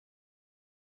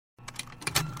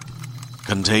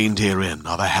Contained herein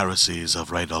are the heresies of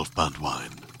Radolf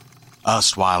Burntwine,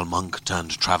 erstwhile monk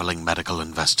turned traveling medical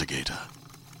investigator.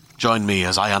 Join me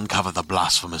as I uncover the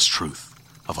blasphemous truth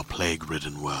of a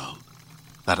plague-ridden world,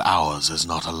 that ours is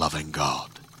not a loving God,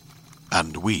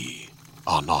 and we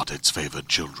are not its favored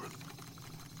children.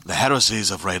 The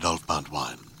heresies of Radolf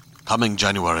Burntwine, coming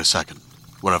January 2nd,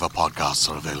 wherever podcasts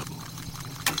are available.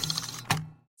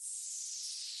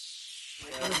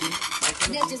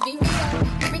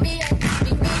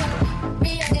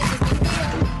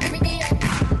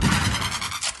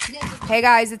 Hey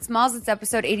guys, it's Malls. It's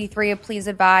episode 83 of Please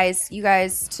Advise. You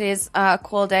guys, today's a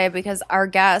cool day because our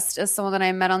guest is someone that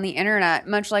I met on the internet,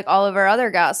 much like all of our other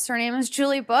guests. Her name is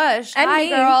Julie Bush. And Hi, me.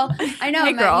 girl. I know, Hey,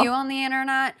 I met girl. you on the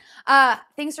internet.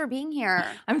 Thanks for being here.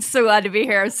 I'm so glad to be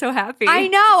here. I'm so happy. I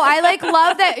know. I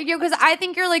love that you because I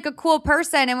think you're like a cool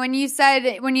person. And when you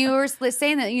were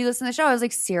saying that you listen to the show, I was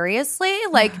like, seriously?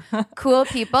 Like cool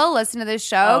people listen to this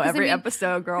show? Oh, 'Cause, every I mean,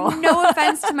 episode, girl. no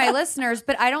offense to my listeners,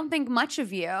 but I don't think much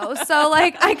of you. So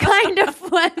like I kind of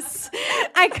was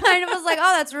like,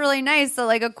 oh, that's really nice that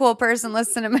like a cool person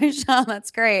listened to my show. That's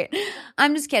great.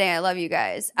 I'm just kidding. I love you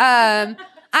guys.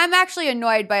 I'm actually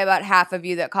annoyed by about half of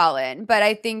you that call in, but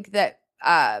I think that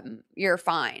you're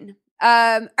fine.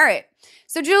 All right.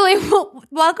 So Julie,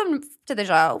 welcome to the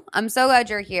show. I'm so glad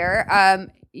you're here.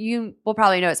 You will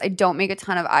probably notice I don't make a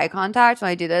ton of eye contact when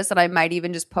I do this, and I might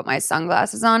even just put my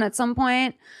sunglasses on at some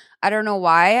point. I don't know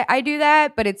why I do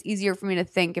that, but it's easier for me to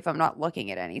think if I'm not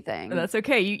looking at anything. That's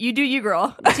okay. You do you,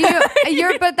 girl.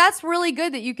 But that's really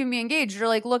good that you can be engaged. You're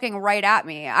like looking right at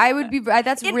me. I would be.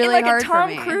 That's really in like hard a Tom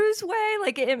for me. Cruise way,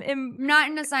 like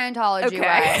Not in a Scientology Okay.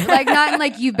 way, like not in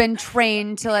like you've been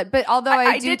trained to it. But although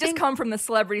I did just think, come from the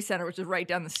Celebrity Center, which is right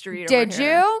down the street. Did over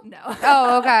here. you? No.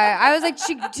 Oh, okay. I was like,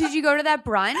 did you go to that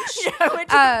brunch? Yeah,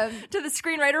 I went to the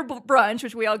screenwriter brunch,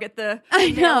 which we all get the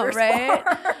I know, mailers right?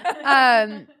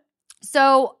 for.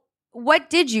 So what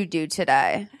did you do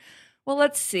today? Well,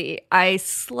 let's see. I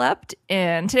slept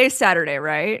in. Today's Saturday,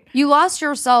 right? You lost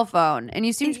your cell phone, and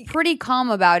you seemed pretty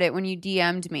calm about it when you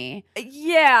DM'd me.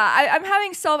 Yeah, I'm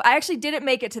having I actually didn't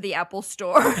make it to the Apple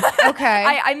Store. Okay.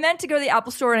 I meant to go to the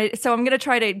Apple Store, so I'm going to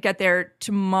try to get there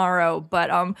tomorrow.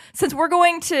 But since we're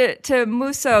going to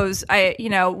Musso's,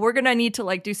 we're going to need to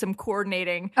like do some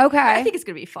coordinating. Okay. I think it's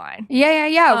going to be fine.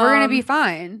 Yeah. We're going to be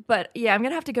fine. But yeah, I'm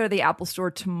going to have to go to the Apple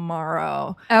Store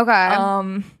tomorrow.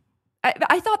 Okay.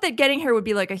 I thought that getting here would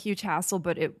be like a huge hassle,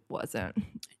 but it wasn't.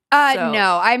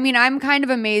 No. I mean, I'm kind of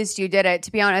amazed you did it,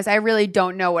 to be honest. I really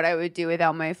don't know what I would do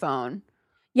without my phone.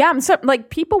 Yeah, I'm so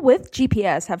like people with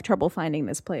GPS have trouble finding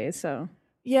this place. So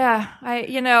Yeah,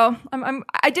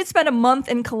 I did spend a month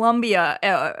in Colombia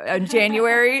in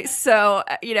January, so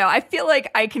I feel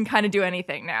like I can kind of do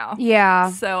anything now.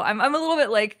 Yeah. So I'm a little bit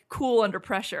like cool under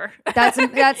pressure.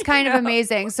 That's kind of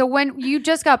amazing. So when you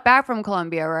just got back from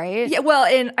Colombia, right? Yeah, well,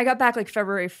 I got back like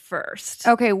February 1st.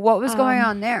 Okay, what was going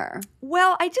on there?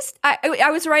 Well, I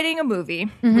was writing a movie,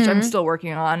 which I'm still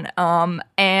working on,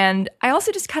 and I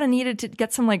also just kind of needed to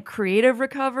get some like creative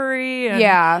recovery. And,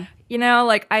 Yeah.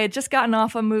 Like I had just gotten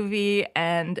off a movie,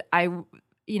 and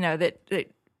that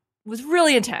was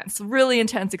really intense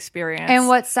experience. In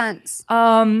what sense?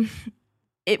 I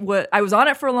was on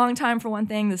it for a long time, for one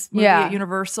thing, this movie Yeah. at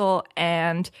Universal,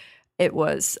 and it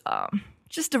was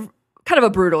just a kind of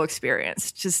a brutal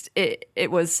experience. Just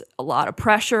it was a lot of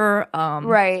pressure.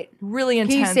 Right. Really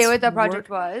intense. Can you say what that work. project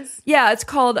was? Yeah, it's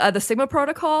called The Sigma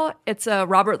Protocol. It's a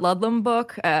Robert Ludlum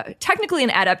book, technically an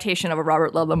adaptation of a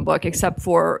Robert Ludlum book, except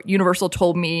for Universal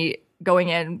told me going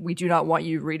in, we do not want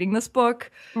you reading this book.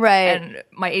 Right. And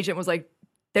my agent was like,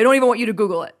 they don't even want you to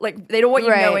Google it. Like, they don't want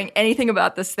you Right. knowing anything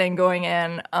about this thing going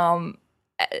in.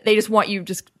 They just want you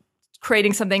just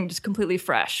creating something just completely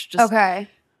fresh. Okay.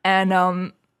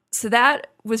 And so that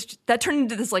turned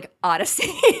into this like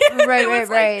odyssey.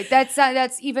 Right.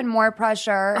 That's even more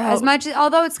pressure. As much as,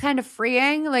 although it's kind of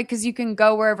freeing, like because you can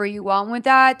go wherever you want with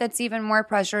that. That's even more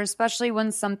pressure, especially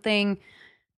when something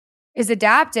is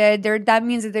adapted. That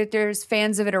means that there's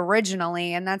fans of it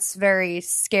originally, and that's very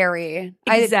scary.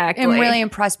 Exactly. I'm really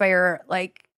impressed by your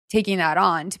like taking that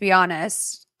on. To be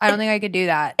honest, I don't think I could do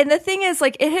that. And the thing is,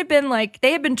 like, it had been like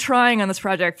they had been trying on this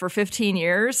project for 15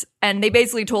 years, and they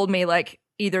basically told me like,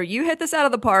 either you hit this out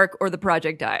of the park or the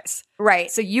project dies. Right.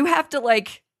 So you have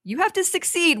to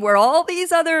succeed where all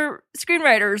these other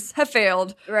screenwriters have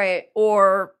failed. Right.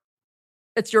 Or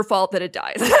it's your fault that it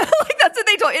dies. Like that's what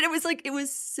they told. And it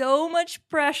was so much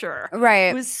pressure. Right.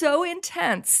 It was so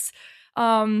intense.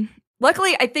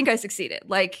 Luckily, I think I succeeded.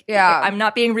 Like, yeah. I'm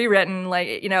not being rewritten.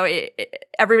 Like,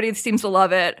 everybody seems to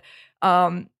love it.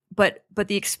 But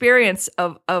the experience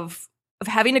of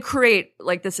having to create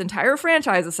like this entire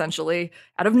franchise essentially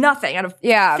out of nothing, out of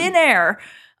Yeah. thin air,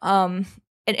 and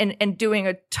doing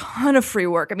a ton of free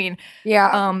work. I mean,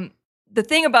 the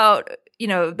thing about,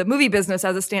 the movie business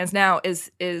as it stands now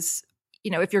is,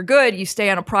 if you're good, you stay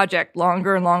on a project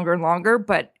longer and longer and longer,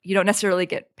 but you don't necessarily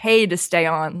get paid to stay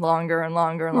on longer and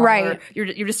longer and longer. Right.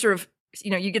 You're just sort of,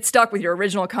 you get stuck with your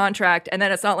original contract, and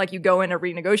then it's not like you go in to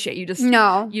renegotiate. You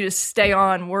just stay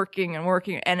on working and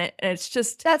working, and it's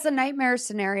just that's a nightmare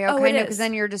scenario, Oh, kind it of, because is.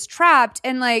 then you're just trapped.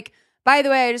 And like, by the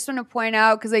way, I just want to point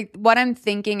out, because like what I'm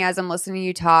thinking as I'm listening to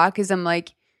you talk is I'm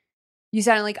like, you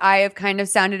sound like I have kind of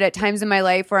sounded at times in my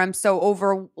life where I'm so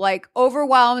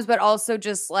overwhelmed, but also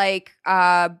just like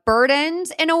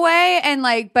burdened in a way, and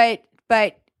like, but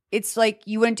it's like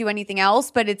you wouldn't do anything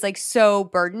else, but it's like so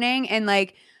burdening. And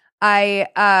like I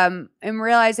am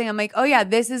realizing, I'm like, oh yeah,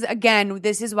 this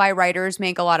is why writers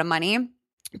make a lot of money.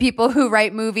 People who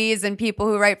write movies and people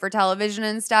who write for television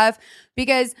and stuff,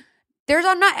 because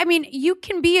you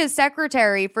can be a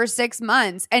secretary for 6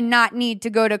 months and not need to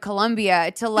go to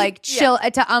Colombia to like chill,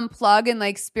 to unplug and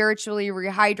like spiritually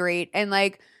rehydrate. And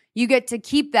like, you get to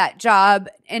keep that job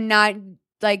and not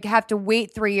like have to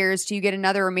wait 3 years till you get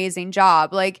another amazing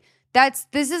job. Like this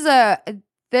is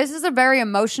a very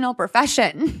emotional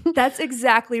profession. That's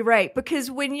exactly right.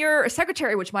 Because when you're a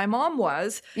secretary, which my mom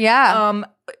was, Yeah.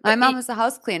 My mom was a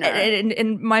house cleaner.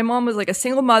 and my mom was like a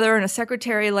single mother and a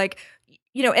secretary, like,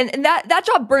 and that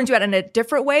job burns you out in a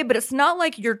different way, but it's not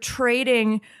like you're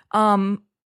trading,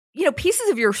 pieces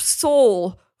of your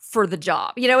soul for the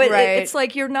job. It's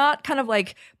like you're not kind of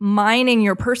like mining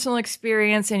your personal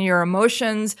experience and your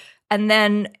emotions and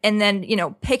then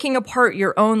picking apart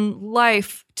your own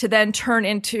life to then turn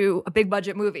into a big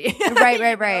budget movie.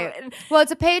 Right. Well,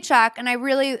 it's a paycheck, and I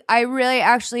really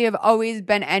actually have always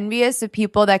been envious of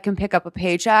people that can pick up a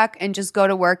paycheck and just go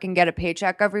to work and get a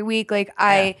paycheck every week. Like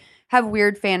I have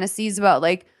weird fantasies about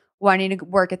like wanting to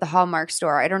work at the Hallmark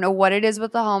store. I don't know what it is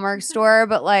with the Hallmark store,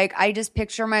 but like I just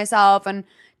picture myself, and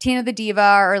Tina the Diva,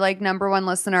 our like number one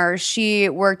listener, she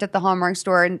worked at the Hallmark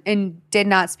store and did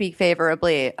not speak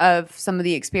favorably of some of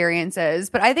the experiences.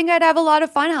 But I think I'd have a lot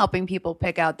of fun helping people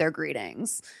pick out their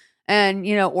greetings and,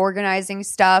 organizing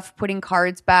stuff, putting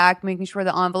cards back, making sure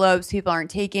the envelopes, people aren't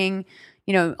taking,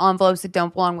 envelopes that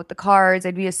don't belong with the cards.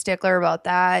 I'd be a stickler about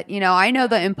that. I know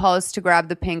the impulse to grab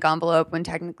the pink envelope when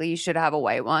technically you should have a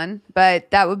white one,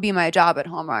 but that would be my job at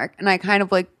Hallmark. And I kind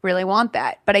of like really want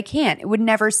that, but I can't. It would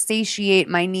never satiate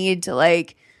my need to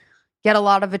like get a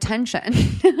lot of attention.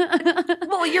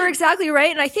 Well, you're exactly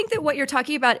right. And I think that what you're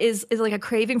talking about is like a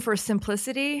craving for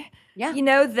simplicity. Yeah.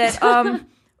 That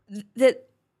that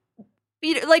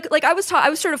like I was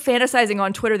sort of fantasizing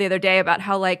on Twitter the other day about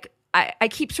how like I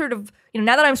keep sort of,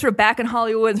 now that I'm sort of back in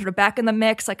Hollywood and sort of back in the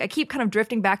mix, like I keep kind of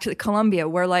drifting back to the Columbia,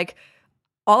 where like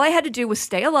all I had to do was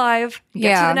stay alive,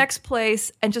 get to the next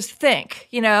place, and just think,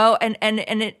 and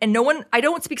no one, I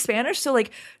don't speak Spanish, so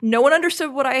like no one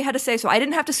understood what I had to say, so I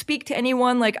didn't have to speak to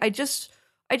anyone. Like I just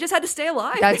had to stay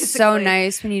alive. That's basically. so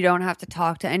nice when you don't have to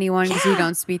talk to anyone because you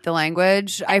don't speak the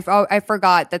language. I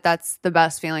forgot that that's the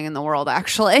best feeling in the world,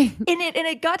 actually. And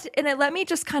it let me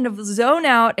just kind of zone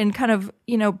out and kind of,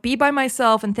 be by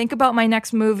myself and think about my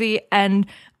next movie and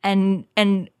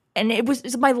it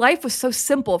was my life was so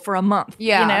simple for a month.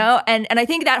 Yeah. And I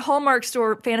think that Hallmark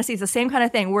store fantasy is the same kind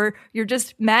of thing where you're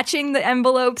just matching the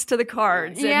envelopes to the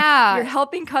cards. And you're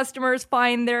helping customers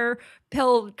find their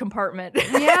pill compartment.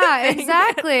 Yeah,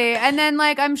 exactly. And then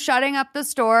like I'm shutting up the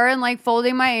store and like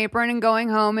folding my apron and going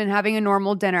home and having a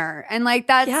normal dinner. And like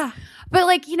that's but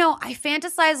like, I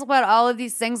fantasize about all of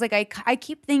these things. Like I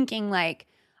keep thinking like,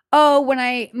 oh, when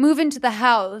I move into the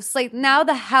house, like now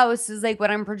the house is like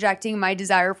what I'm projecting my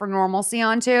desire for normalcy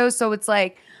onto. So it's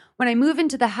like when I move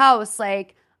into the house,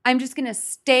 like I'm just going to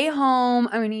stay home.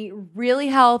 I'm going to eat really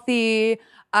healthy.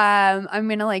 I'm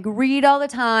going to like read all the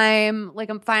time. Like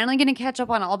I'm finally going to catch up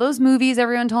on all those movies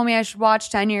everyone told me I should watch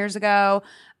 10 years ago.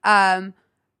 But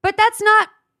that's not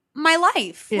my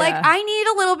life. Yeah. Like I need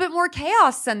a little bit more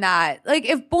chaos than that. Like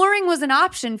if boring was an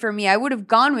option for me, I would have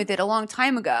gone with it a long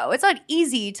time ago. It's not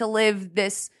easy to live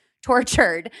this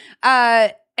tortured.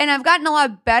 And I've gotten a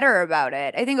lot better about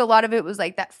it. I think a lot of it was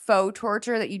like that faux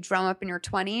torture that you drum up in your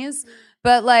 20s.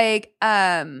 But like,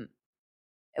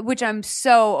 which I'm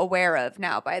so aware of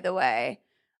now, by the way.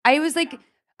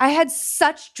 I had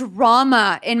such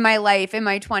drama in my life in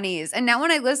my 20s. And now when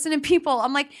I listen to people,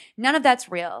 I'm like, none of that's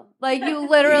real. Like you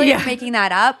literally are making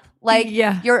that up. Like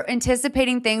you're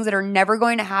anticipating things that are never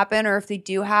going to happen. Or if they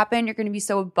do happen, you're going to be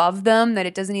so above them that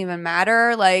it doesn't even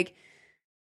matter. Like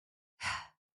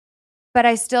but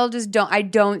I still just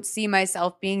don't see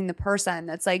myself being the person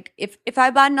that's like, if I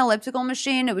bought an elliptical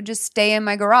machine, it would just stay in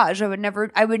my garage. I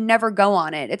would never go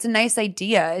on it. It's a nice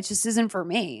idea. It just isn't for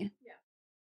me. Yeah.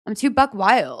 I'm too buck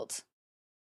wild.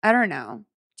 I don't know.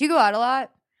 Do you go out a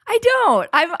lot? I don't.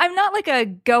 I'm not like a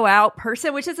go out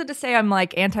person, which isn't to say I'm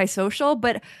like antisocial,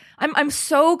 but I'm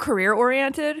so career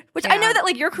oriented. Which I know that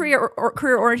like you're career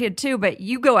oriented too, but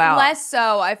you go out less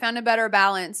so. I found a better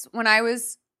balance when I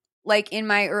was like in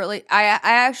my early. I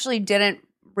actually didn't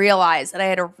realize that I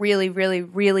had a really, really,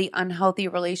 really unhealthy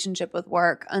relationship with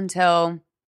work until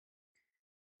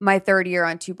my third year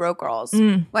on Two Broke Girls.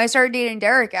 When I started dating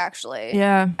Derek, actually.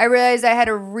 Yeah. I realized I had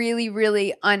a really,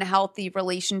 really unhealthy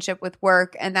relationship with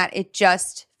work and that it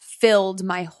just filled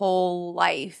my whole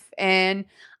life. And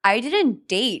I didn't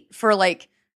date for like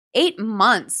 8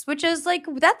 months, which is like,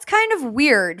 that's kind of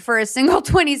weird for a single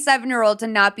 27-year-old to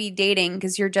not be dating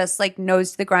because you're just like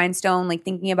nose to the grindstone, like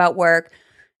thinking about work.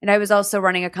 And I was also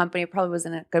running a company. It probably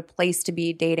wasn't a good place to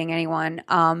be dating anyone.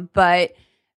 But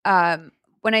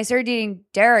when I started dating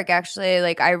Derek, actually,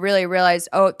 like I really realized,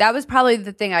 oh, that was probably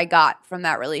the thing I got from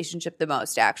that relationship the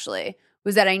most, actually,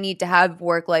 was that I need to have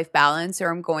work-life balance or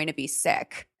I'm going to be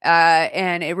sick.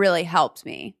 And it really helped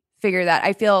me figure that.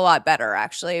 I feel a lot better,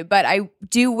 actually. But I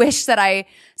do wish that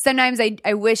sometimes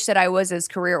I wish that I was as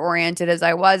career-oriented as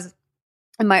I was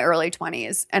in my early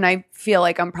 20s. And I feel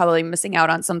like I'm probably missing out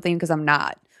on something because I'm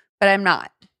not. But I'm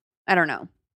not. I don't know.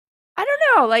 I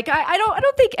don't know. Like, I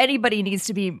don't think anybody needs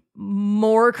to be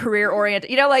more career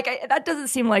oriented. You know, like that doesn't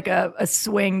seem like a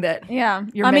swing that. Yeah.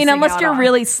 You're I mean, missing unless out you're on.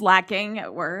 really slacking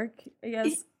at work, I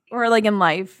guess, or like in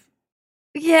life.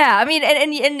 Yeah. I mean,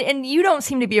 and you don't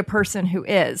seem to be a person who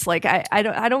is like, I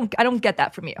don't get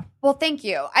that from you. Well, thank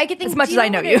you. I could think As much do as I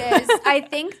know what you. it is? I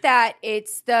think that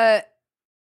it's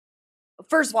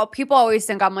first of all, people always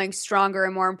think I'm like stronger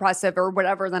and more impressive or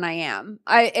whatever than I am.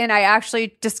 I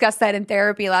actually discussed that in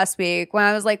therapy last week when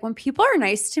I was like, when people are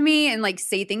nice to me and like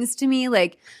say things to me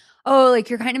like, oh,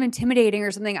 like you're kind of intimidating or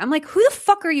something. I'm like, who the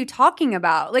fuck are you talking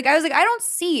about? Like, I was like, I don't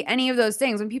see any of those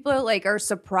things. When people are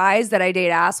surprised that I date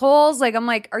assholes, like, I'm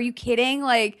like, are you kidding?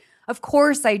 Like, of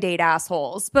course I date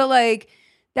assholes. But like,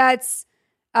 that's,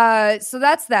 so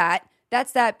that's that.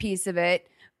 That's that piece of it.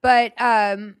 But,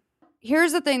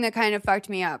 here's the thing that kind of fucked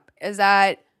me up is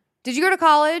that, did you go to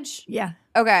college? Yeah.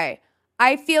 Okay.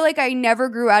 I feel like I never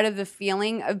grew out of the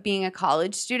feeling of being a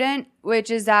college student, which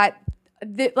is that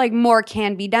like more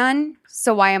can be done.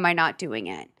 So why am I not doing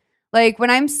it? Like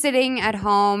when I'm sitting at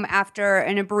home after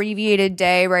an abbreviated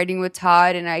day writing with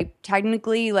Todd and I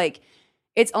technically like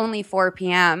it's only 4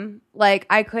 p.m. Like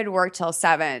I could work till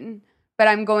 7, but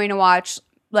I'm going to watch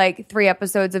like 3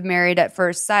 episodes of Married at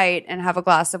First Sight and have a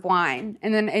glass of wine.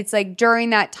 And then it's like during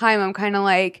that time, I'm kind of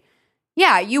like,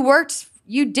 yeah,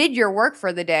 you did your work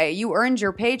for the day. You earned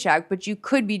your paycheck, but you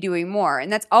could be doing more. And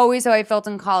that's always how I felt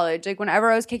in college. Like whenever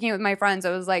I was kicking it with my friends, I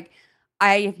was like,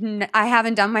 I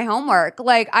haven't done my homework.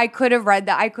 Like I could have read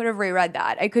that. I could have reread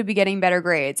that. I could be getting better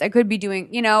grades. I could be doing,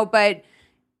 but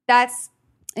I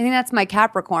think that's my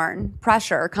Capricorn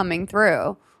pressure coming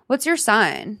through. What's your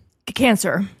sign?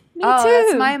 Cancer. Me Oh, too.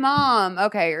 that's my mom.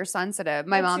 Okay, you're sensitive.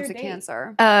 My What's mom's your a date?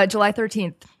 Cancer. July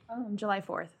 13th. Oh, July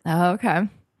 4th. Oh, okay.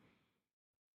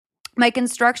 My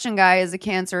construction guy is a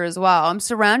Cancer as well. I'm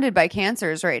surrounded by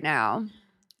Cancers right now.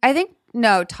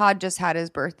 No, Todd just had his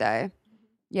birthday.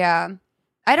 Yeah.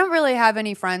 I don't really have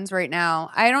any friends right now.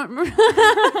 I don't.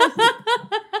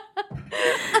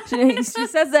 She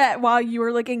says that while you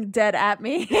were looking dead at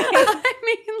me. I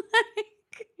mean, like,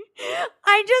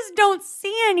 I just don't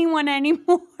see anyone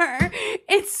anymore.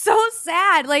 It's so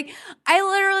sad. Like, I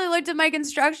literally looked at my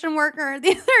construction worker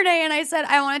the other day and I said,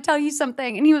 I want to tell you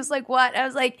something. And he was like, what? I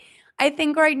was like, I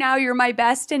think right now you're my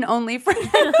best and only friend.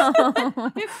 But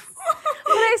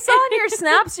I saw in your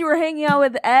snaps you were hanging out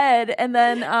with Ed and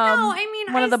then No, I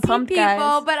mean, one I of the see pump people,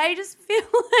 guys. but I just feel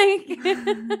like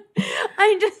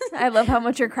I love how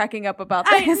much you're cracking up about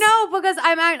this. I know because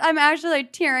I'm actually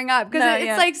like tearing up because No, it's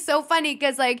yeah. like so funny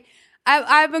because like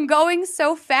I've been going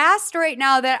so fast right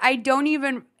now that I don't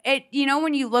even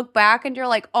when you look back and you're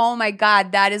like, oh my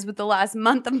God, that is what the last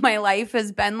month of my life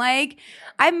has been like.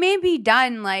 I may be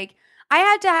done. Like I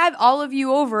had to have all of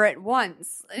you over at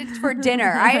once for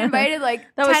dinner. I invited like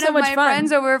That was 10 so of much my fun.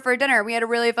 friends over for dinner. We had a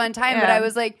really fun time, but Yeah. I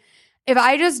was like, if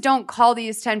I just don't call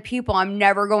these 10 people, I'm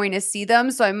never going to see them.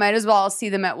 So I might as well see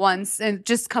them at once and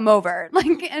just come over.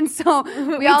 And so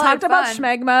we all talked had about fun.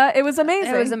 schmegma. It was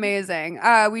amazing. It was amazing.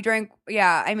 We drank.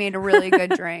 Yeah, I made a really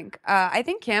good drink. I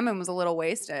think Cameron was a little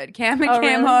wasted. Cameron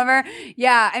came really? over.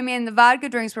 Yeah, I mean, the vodka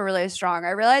drinks were really strong. I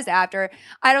realized after,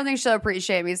 I don't think she'll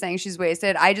appreciate me saying she's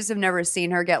wasted. I just have never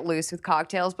seen her get loose with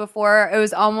cocktails before. It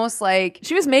was almost like,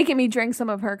 She was making me drink some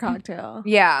of her cocktail.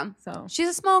 yeah. So She's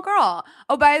a small girl.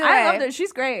 Oh, by the way, I loved it.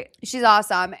 She's great. she's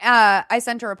awesome. I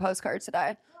sent her a postcard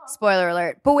today. Spoiler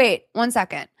alert. But wait, 1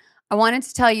 second. I wanted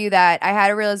to tell you that I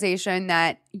had a realization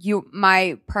that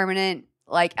my permanent,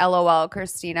 like, LOL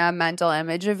Christina mental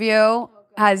image of you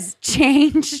has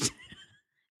changed.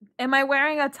 Am I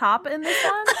wearing a top in this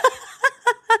one?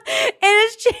 It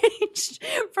has changed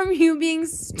from you being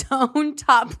stone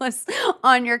topless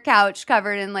on your couch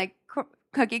covered in, like,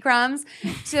 cookie crumbs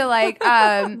to, like,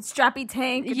 Strappy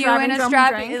tank. you driving in a drunk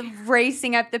strap drink.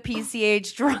 racing up the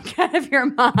PCH drunk out of your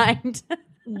mind.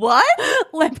 What?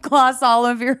 Lip gloss all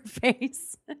over your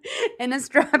face in a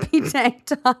strappy tank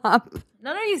top.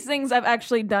 None of these things I've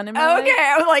actually done in my life. Okay,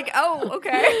 I was like, oh,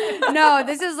 okay. No,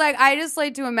 this is like, I just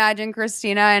like to imagine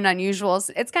Christina in unusual.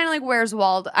 It's kind of like Where's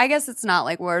Waldo. I guess it's not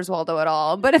like Where's Waldo at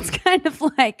all, but it's kind of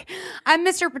like I'm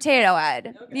Mr. Potato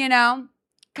Head, you know?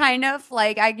 Kind of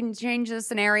like I can change the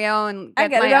scenario and I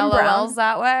get get my it, I'm brown. LOLs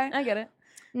that way. I get it.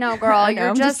 No, girl, I know, you're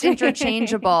I'm just just kidding.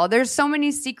 interchangeable. There's so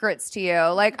many secrets to you.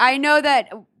 Like, I know that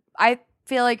I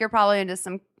feel like you're probably into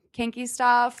some kinky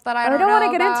stuff that I don't know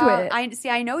wanna get into about. it.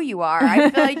 I know you are. I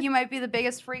feel like you might be the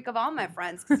biggest freak of all my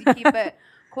friends because you keep it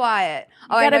quiet.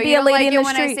 Oh, I gotta know be you a don't lady like in it the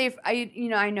when I street.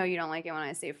 say. I know you don't like it when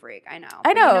I say freak. I know. I But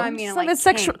you know. I mean, Just like a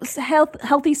sexual, kink.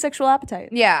 healthy sexual appetite.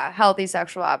 Yeah, healthy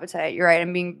sexual appetite. You're right.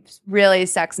 I'm being really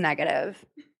sex negative.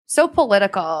 So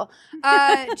political.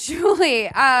 Julie,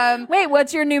 Wait,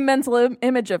 what's your new mental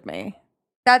image of me?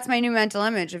 that's my new mental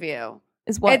image of you.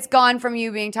 Is what? It's gone from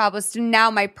you being topless to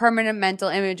now my permanent mental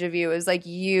image of you is like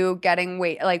you getting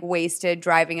wasted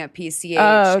driving a PCH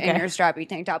Oh, okay. in your strappy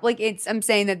tank top. Like I'm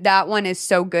saying that one is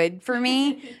so good for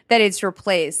me that it's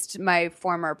replaced my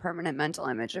former permanent mental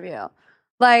image of you.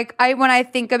 Like when I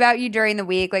think about you during the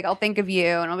week, like I'll think of you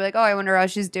and I'll be like, oh, I wonder how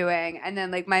she's doing. And then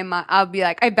like my mom, I'll be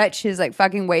like, I bet she's like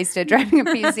fucking wasted driving a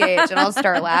PCH, and I'll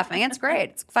start laughing. It's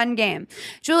great. It's a fun game.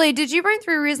 Julie, did you bring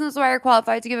 3 reasons why you're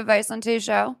qualified to give advice on today's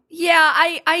show? Yeah,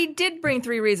 I did bring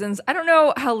 3 reasons. I don't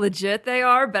know how legit they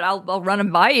are, but I'll run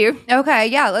them by you. Okay,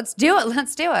 yeah, let's do it.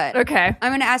 Let's do it. Okay.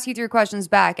 I'm going to ask you 3 questions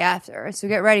back after, so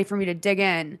get ready for me to dig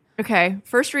in. Okay.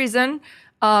 First reason,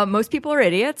 most people are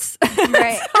idiots.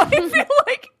 Right. So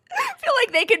I feel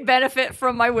like they could benefit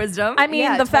from my wisdom. I mean,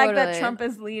 Yeah, the fact that totally. Trump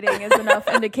is leading is enough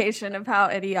indication of how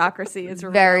idiocracy is a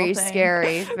real Very thing.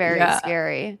 scary. Very Yeah.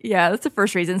 scary. Yeah, that's the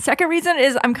first reason. Second reason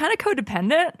is I'm kind of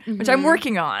codependent, which I'm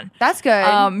working on. That's good.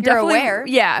 You're Definitely- aware.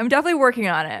 Yeah, I'm definitely working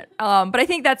on it. But I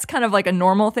think that's kind of like a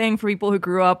normal thing for people who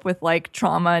grew up with like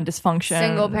trauma and dysfunction.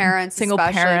 Single parents, Single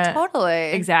especially. parent.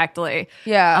 Totally. Exactly.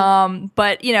 Yeah.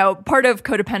 But part of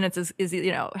codependence is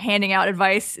handing out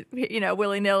advice,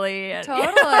 willy nilly. And,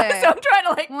 Totally. so I'm trying to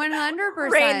like 100%.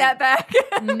 rein that back.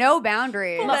 No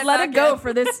boundaries. Let it go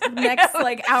for this next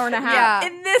like hour and a half. Yeah.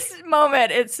 In this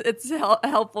moment, it's a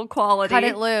helpful quality. Cut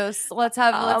it loose. Let's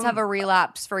have a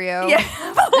relapse for you. Yeah,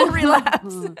 full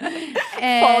relapse.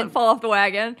 And fall off the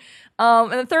wagon.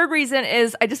 And the third reason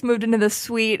is I just moved into this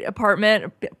sweet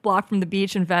apartment a block from the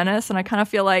beach in Venice, and I kind of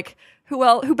feel like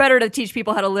who better to teach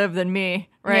people how to live than me,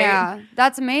 right? yeah,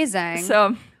 that's amazing.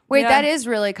 So wait, yeah, that is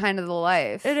really kind of the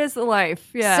life. it is the life.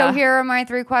 Yeah. So here are my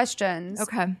 3 questions.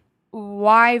 Okay.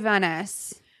 Why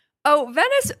Venice? Oh,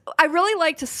 Venice, I really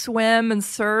like to swim and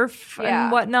surf Yeah.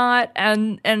 and whatnot.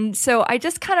 And so I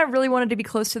just kind of really wanted to be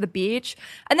close to the beach.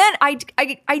 And then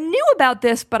I knew about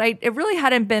this, but it really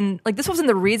hadn't been, like, this wasn't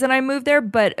the reason I moved there,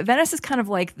 but Venice is kind of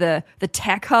like the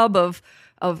tech hub of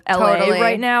LA Totally.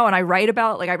 right now. And I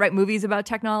write movies about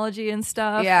technology and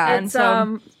stuff. Yeah. And It's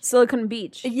so, Silicon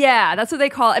Beach. yeah, that's what they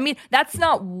call it. I mean, that's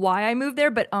not why I moved there,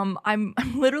 but I'm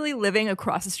literally living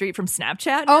across the street from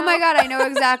Snapchat. Oh now. my God, I know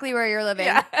exactly where you're living.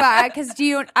 But because do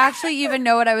you actually even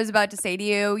know what I was about to say to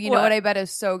you? You know What? what I bet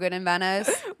is so good in Venice?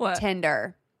 What?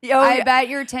 Tinder. Oh, I yeah. bet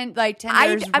your Tinder's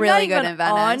I'm really not good even in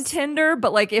Venice. on Tinder,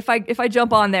 but like if I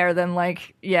jump on there, then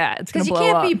like it's gonna Because you blow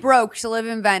can't up. be broke to live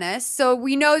in Venice. So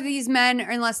we know these men,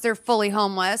 unless they're fully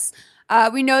homeless,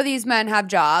 we know these men have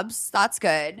jobs. That's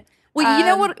good. Well, you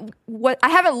know what I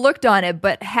haven't looked on it,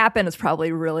 but Happen is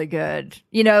probably really good.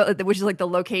 Which is like the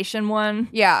location one.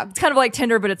 Yeah. It's kind of like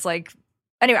Tinder, but it's like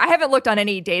anyway. I haven't looked on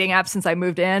any dating apps since I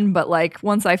moved in, but like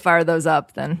once I fire those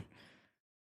up, then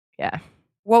yeah.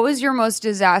 What was your most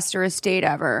disastrous date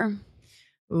ever?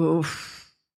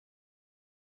 Oof.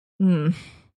 Let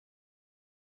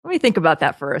me think about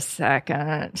that for a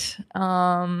second.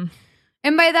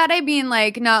 And by that I mean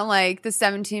like not like the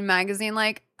 17 magazine,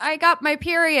 like I got my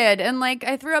period and like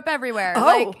I threw up everywhere. Oh,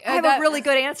 like, I have a really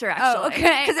good answer actually. Oh,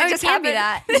 okay. Because it just can't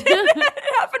happened. be that.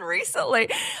 It happened recently.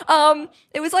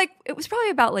 It was probably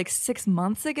about like 6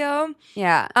 months ago.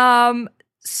 Yeah.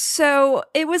 So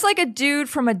it was like a dude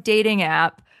from a dating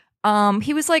app.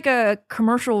 He was like a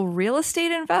commercial real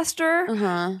estate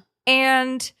investor,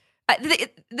 and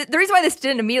the reason why this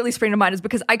didn't immediately spring to mind is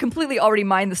because I completely already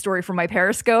mined the story from my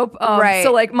Periscope. Right.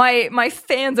 So like my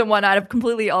fans and whatnot have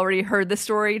completely already heard the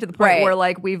story to the point Right. where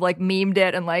like we've like memed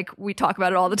it and like we talk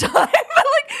about it all the time.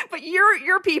 but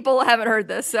your people haven't heard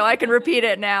this, so I can repeat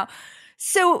it now.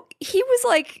 So he was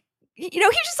like, he's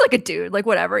just like a dude, like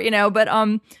whatever,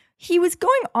 but he was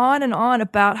going on and on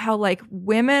about how like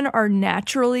women are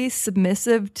naturally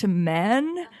submissive to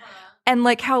men. And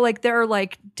like how like there are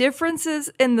like differences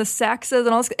in the sexes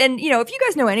and all this. And if you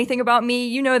guys know anything about me,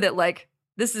 you know that like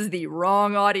this is the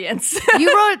wrong audience.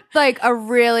 You wrote like a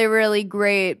really, really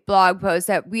great blog post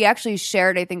that we actually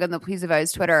shared, I think, on the Please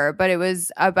Advise Twitter, but it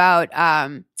was about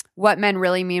what men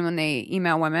really mean when they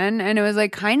email women. And it was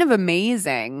like kind of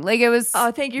amazing. Like it was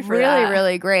thank you for really, that.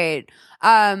 really great.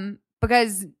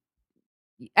 Because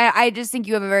I just think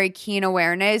you have a very keen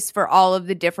awareness for all of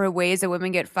the different ways that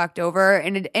women get fucked over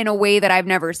in a way that I've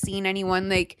never seen anyone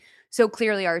like so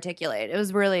clearly articulate. It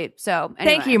was really so.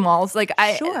 Anyway. Thank you, Malls. Like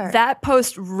Sure. that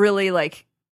post really like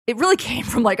it really came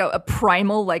from like a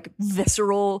primal like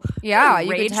visceral you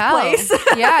rage could tell. place.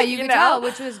 Yeah, you could know? tell,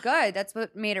 which was good. That's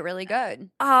what made it really good.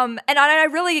 And I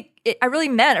really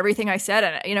meant everything I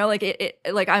said in it. Like it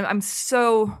like I'm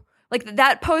so like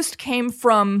that post came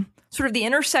from sort of the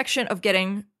intersection of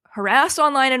getting harassed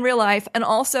online in real life and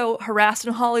also harassed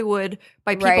in Hollywood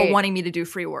by people Right. wanting me to do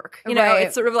free work. Right.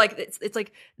 It's sort of like it's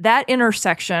like that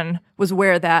intersection was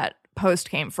where that post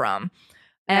came from.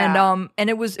 And Yeah. and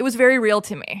it was very real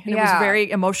to me. And It was Yeah. very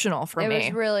emotional for It me.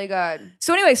 was really good.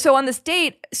 So anyway, so on this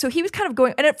date, so he was kind of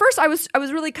going, and at first I was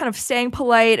really kind of staying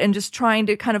polite and just trying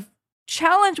to kind of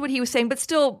challenge what he was saying, but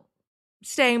still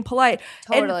staying polite.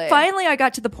 Totally. And finally I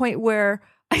got to the point where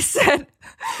I said,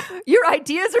 your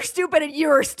ideas are stupid and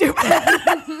you're stupid. What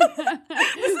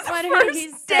did he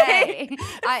first say?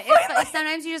 It's like,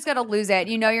 sometimes you just gotta lose it.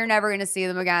 You know you're never gonna see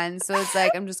them again. So it's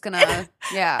like I'm just gonna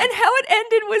yeah. And how it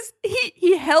ended was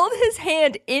he held his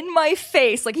hand in my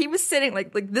face, like he was sitting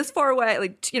like this far away,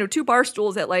 like 2 bar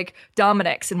stools at like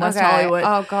Dominic's in West Okay. Hollywood.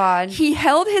 Oh God. He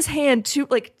held his hand to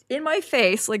like in my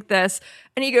face like this,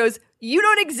 and he goes, "You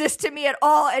don't exist to me at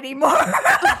all anymore."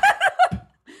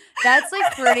 That's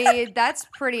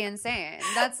pretty insane.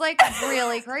 That's like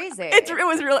really crazy. It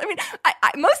was really. I mean,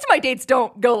 I most of my dates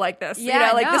don't go like this.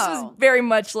 Yeah, Like this no. was very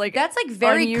much like That's like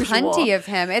very unusual. cunty of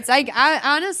him. It's like I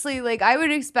honestly like I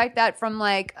would expect that from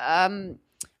like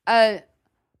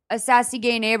a sassy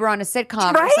gay neighbor on a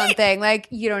sitcom or Right? something. Like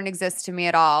you don't exist to me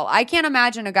at all. I can't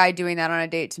imagine a guy doing that on a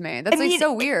date to me. That's like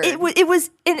so weird. It was,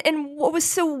 and what was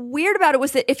so weird about it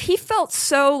was that if he felt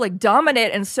so like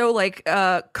dominant and so like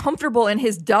comfortable in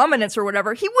his dominance or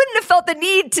whatever, he wouldn't have felt the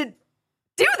need to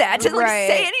do that, to like Right.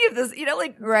 say any of this,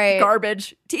 like Right.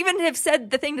 garbage, to even have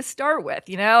said the thing to start with,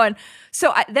 And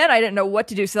so then I didn't know what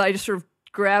to do, so I just sort of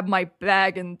grabbed my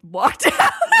bag and walked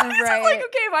out. Right. Like,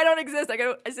 okay, if I don't exist, I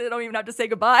don't even have to say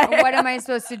goodbye. What am I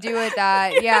supposed to do with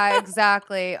that? Yeah,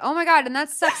 exactly. Oh my God. And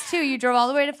that sucks too. You drove all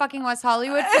the way to fucking West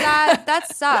Hollywood for that?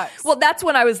 That sucks. Well, that's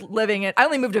when I was living I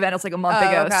only moved to Venice like a month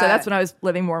ago, okay. so that's when I was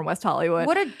living more in West Hollywood.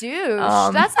 What a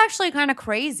douche. That's actually kind of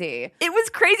crazy. It was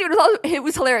crazy, but it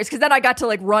was hilarious because then I got to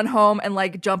like run home and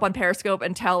like jump on Periscope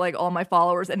and tell like all my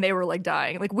followers, and they were like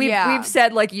dying. Like we've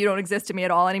said like you don't exist to me at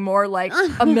all anymore like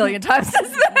a million times since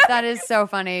then. That is so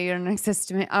funny. You don't exist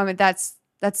to me. I mean, that's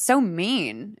so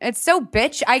mean. It's so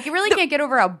bitch. I really can't get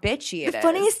over how bitchy it is. The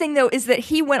funniest thing though is that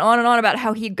he went on and on about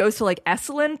how he goes to like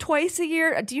Esalen twice a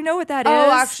year. Do you know what that is? Oh,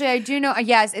 actually, I do know.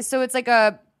 Yes. So it's like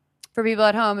for people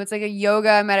at home, it's like a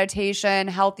yoga, meditation,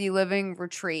 healthy living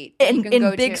retreat that you can in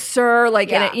go Big to. Sur, like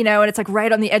Yeah. and it's like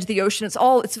right on the edge of the ocean. It's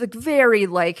like very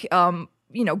like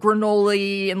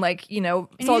granola and like it's And all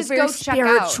you just very go check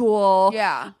out. spiritual.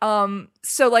 Yeah.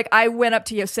 So like I went up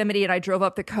to Yosemite and I drove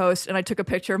up the coast and I took a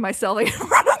picture of myself like in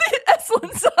front of the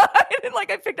Esalen sign and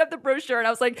like I picked up the brochure and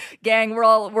I was like, gang, we're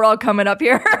all coming up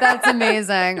here. That's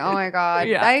amazing. Oh my God.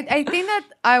 Yeah. I think that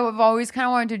I've always kind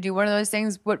of wanted to do one of those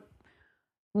things. What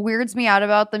weirds me out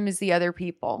about them is the other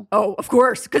people. Oh, of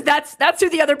course, because that's who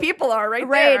the other people are, right?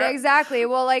 Right, there. exactly.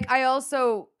 Well, like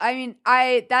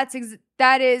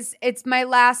it's my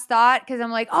last thought because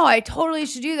I'm like, oh, I totally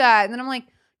should do that. And then I'm like,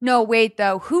 no, wait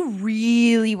though, who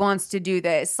really wants to do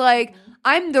this? Like,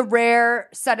 I'm the rare,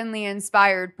 suddenly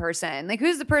inspired person. Like,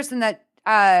 who's the person that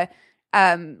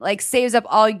like saves up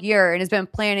all year and has been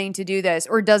planning to do this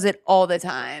or does it all the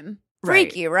time?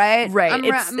 Right. Freaky, right? Right. I'm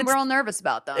It's real nervous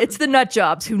about them. It's the nut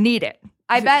jobs who need it.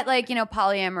 I bet, like,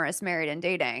 polyamorous married and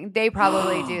dating, they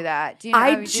probably do that. Do you know,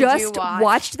 I did just you watch?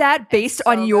 watched that based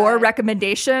so on your good.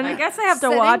 recommendation. I guess I have to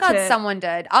Thank watch God it. someone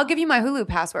did. I'll give you my Hulu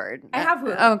password. I have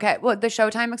Hulu. Okay. Well, the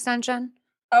Showtime extension?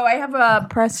 Oh, I have a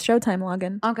press Showtime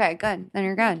login. Okay, good. Then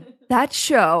you're good. That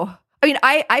show. I mean,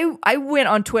 I went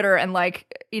on Twitter and like,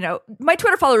 my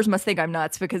Twitter followers must think I'm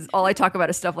nuts because all I talk about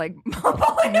is stuff like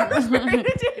polyamorous married and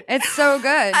dating. It's so good.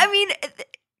 I mean,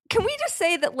 can we just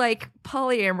say that like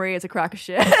polyamory is a crock of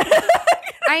shit?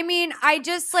 I mean, I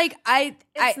just like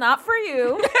It's not for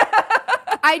you.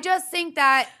 I just think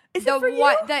that Is it for you?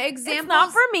 the examples It's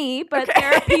not for me, but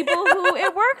there are people who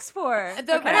it works for.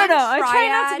 The I don't know. I try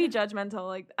not to triad- be judgmental.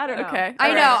 Like I don't know. Okay. I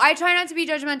All know. right. I try not to be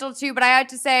judgmental too, but I have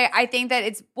to say I think that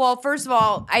first of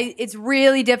all, it's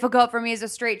really difficult for me as a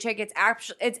straight chick.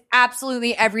 It's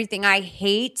absolutely everything I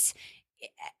hate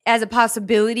as a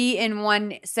possibility in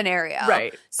one scenario.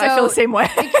 Right. So, I feel the same way.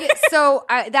 so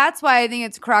that's why I think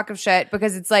it's a crock of shit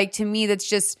because it's like to me that's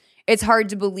just it's hard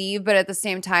to believe, but at the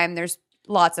same time there's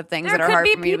lots of things There that are could hard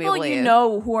be for me to people believe. you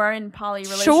know who are in poly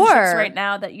relationships Sure. right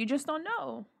now that you just don't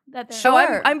know that they're Sure.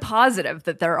 So I'm positive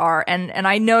that there are, and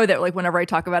I know that like whenever I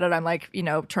talk about it, I'm like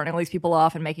turning all these people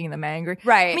off and making them angry.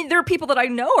 Right. I mean, there are people that I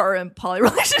know are in poly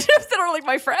relationships that are like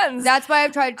my friends. That's why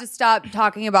I've tried to stop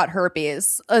talking about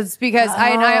herpes. It's because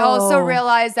I also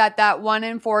realize that 1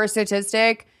 in 4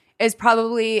 statistic is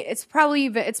probably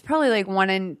like 1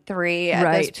 in 3 at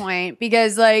this Right. point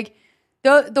because like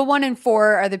the 1 in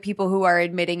 4 are the people who are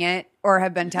admitting it or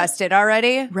have been tested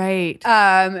already. right.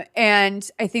 And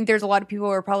I think there's a lot of people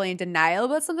who are probably in denial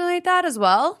about something like that as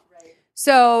well. Right.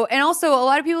 So, and also a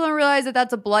lot of people don't realize that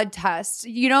that's a blood test.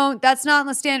 That's not in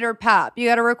the standard PAP. You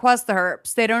got to request the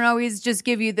herpes. They don't always just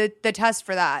give you the test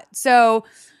for that. So,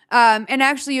 and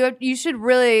actually you should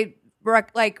really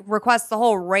request the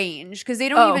whole range because they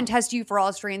don't even test you for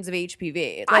all strains of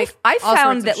HPV. Like, I all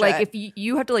found sorts that of like shit. if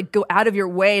you have to like go out of your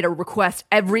way to request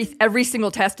every single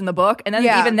test in the book, and then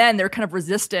Yeah. even then they're kind of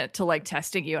resistant to like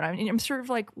testing you, and I'm sort of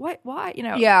like, what? Why?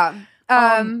 Yeah.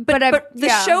 But the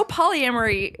show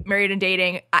Polyamory, Married and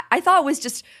Dating, I thought was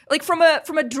just like from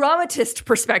a dramatist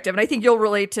perspective, and I think you'll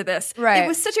relate to this. Right. It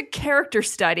was such a character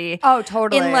study. Oh,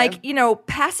 totally. In like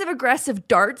passive aggressive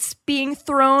darts being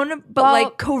thrown, but Well-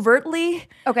 like covertly.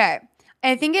 Okay.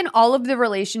 I think in all of the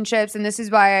relationships, and this is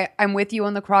why I'm with you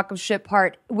on the crock of shit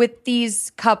part, with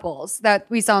these couples that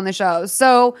we saw on the show.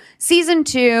 So season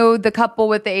 2, the couple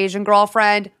with the Asian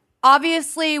girlfriend,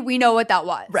 obviously we know what that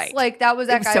was. Right. Like that was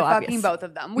that It was guy so fucking obvious. both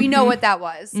of them. We know what that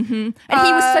was. And he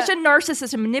was such a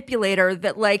narcissist and manipulator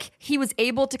that like he was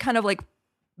able to kind of like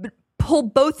pull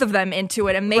both of them into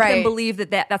it and make them Right. believe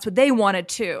that that's what they wanted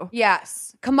too. Yes.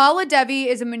 Kamala Devi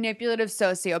is a manipulative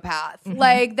sociopath.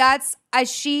 Like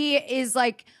she is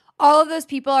like all of those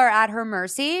people are at her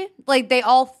mercy. Like they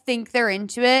all think they're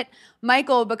into it.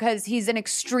 Michael, because he's an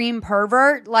extreme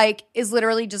pervert, like is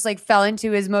literally just like fell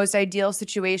into his most ideal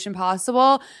situation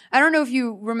possible. I don't know if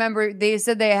you remember, they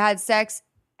said they had sex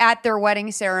at their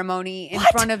wedding ceremony in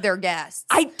front of their guests.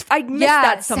 I missed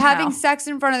that somehow. having sex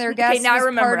in front of their guests now I was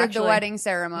remember, part of actually. the wedding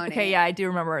ceremony. Okay, yeah, I do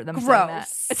remember them saying Gross. that.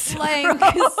 It's so Like,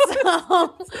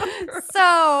 gross.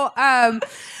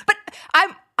 But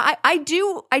I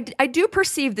do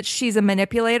perceive that she's a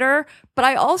manipulator, but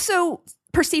I also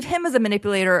perceive him as a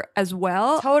manipulator as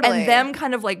well. Totally. And them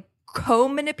kind of like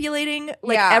co-manipulating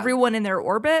like Yeah. everyone in their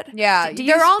orbit. Yeah, Do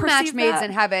you they're all perceive matchmaids that?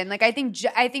 in heaven. Like I think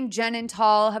Jen and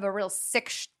Tall have a real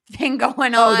sick thing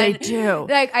going Oh, on. they do.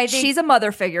 Like I think she's a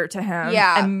mother figure to him,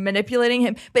 Yeah. and manipulating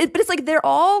him. But it's like they're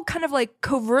all kind of like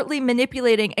covertly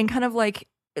manipulating and kind of like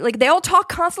they all talk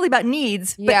constantly about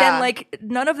needs, but Yeah. then like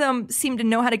none of them seem to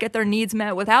know how to get their needs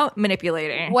met without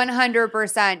manipulating.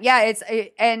 100%. Yeah,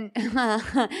 and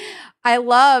I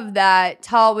love that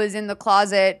Tall was in the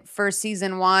closet for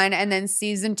season 1, and then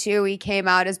season 2 he came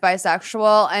out as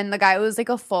bisexual, and the guy was like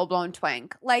a full blown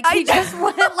twink. Like he just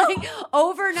went like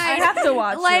overnight. I have to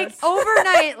watch like this.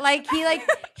 overnight.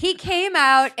 He came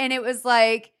out, and it was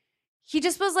like he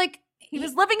just was like He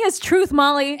was living his truth,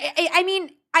 Molly. I mean,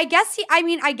 I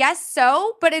guess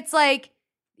so, but it's like,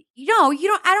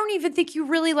 I don't even think you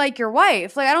really like your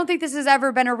wife. Like, I don't think this has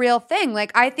ever been a real thing.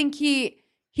 Like, I think he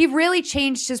He really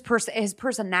changed his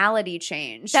personality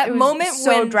changed. That It was moment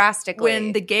so when, drastically.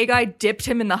 when the gay guy dipped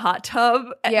him in the hot tub,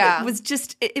 Yeah. it was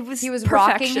just it was He was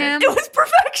perfection. rocking him. It was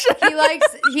perfection.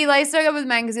 he likes to hook up with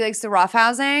men because he likes to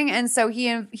roughhousing, and so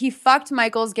he fucked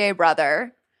Michael's gay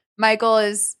brother. Michael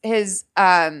is his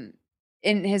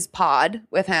in his pod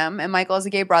with him, and Michael is a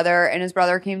gay brother, and his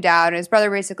brother came down, and his brother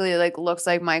basically like looks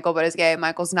like Michael but is gay.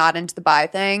 Michael's not into the bi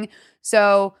thing,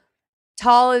 so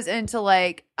Tall is into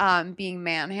like being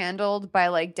manhandled by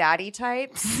like daddy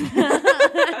types.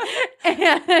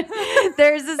 And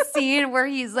there's a scene where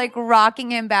he's like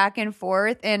rocking him back and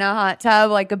forth in a hot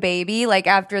tub like a baby, like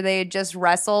after they had just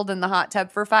wrestled in the hot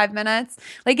tub for 5 minutes.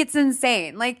 Like it's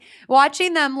insane. Like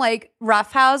watching them like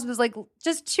roughhouse was like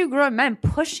just two grown men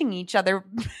pushing each other.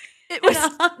 It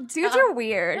was Dudes are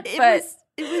weird. It but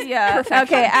was yeah.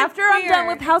 perfection. Okay, after I'm done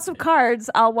weird. with House of Cards,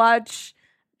 I'll watch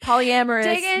Polyamorous.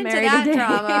 Dig into Married that to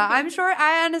drama. Date. I'm sure.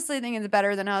 I honestly think it's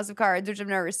better than House of Cards, which I've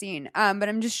never seen. But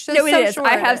I'm just so, No, it so is. sure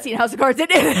I of have it. seen House of Cards. It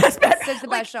is better. It's the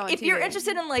best show on If you're TV.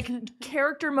 interested in like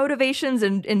character motivations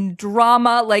and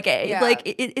drama,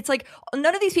 it's like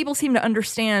none of these people seem to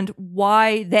understand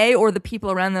why they or the people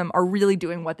around them are really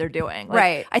doing what they're doing. Like,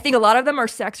 Right. I think a lot of them are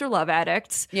sex or love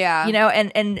addicts. Yeah. You know,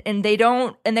 and they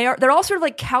don't, and they're all sort of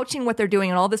like couching what they're doing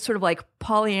and all this sort of like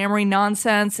polyamory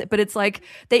nonsense. But it's like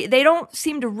they don't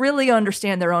seem to really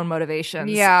understand their own motivations.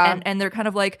 Yeah. And they're kind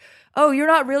of like, oh, you're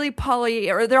not really poly,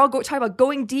 or they're all talking about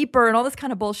going deeper and all this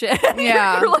kind of bullshit.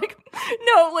 Yeah. You're like,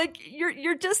 no, like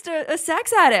you're just a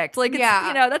sex addict. Like, it's, Yeah.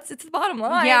 you know, it's the bottom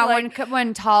line. Yeah, like,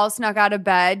 when Tall snuck out of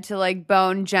bed to like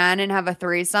bone Jen and have a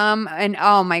threesome, and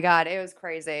oh my god, it was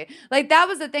crazy. Like that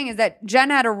was the thing, is that Jen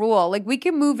had a rule, like we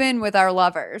can move in with our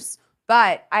lovers,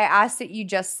 but I asked that you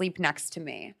just sleep next to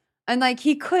me. And like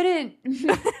he couldn't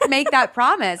make that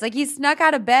promise. Like he snuck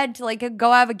out of bed to like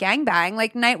go have a gangbang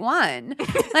like night one.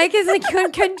 Like it's like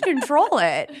couldn't control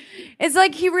it. It's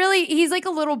like he's like a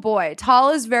little boy.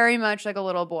 Tall is very much like a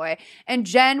little boy. And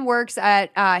Jen works at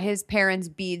his parents'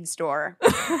 bead store.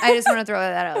 I just want to throw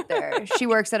that out there. She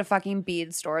works at a fucking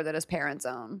bead store that his parents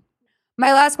own.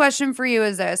 My last question for you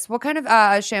is this: what kind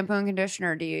of shampoo and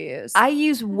conditioner do you use? I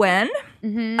use Wen,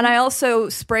 Mhm. and I also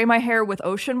spray my hair with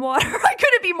ocean water. I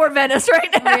couldn't be more Venice right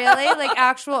now. Really? Like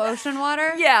actual ocean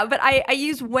water? Yeah, but I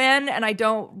use Wen, and I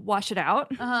don't wash it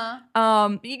out.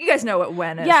 Uh-huh. You guys know what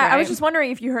Wen is, Yeah, right? I was just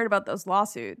wondering if you heard about those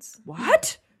lawsuits.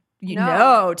 what? You No.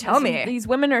 know, tell me. These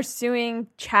women are suing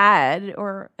Chad,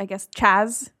 or I guess Chaz.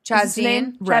 is Chaz his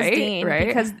name? Dean? Right, Chaz Dean, right.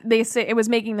 because they say it was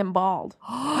making them bald.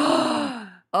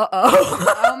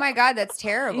 Uh-oh. Oh my god, that's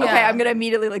terrible. Okay, I'm gonna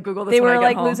immediately like Google this. They when I were get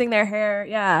like home. losing their hair.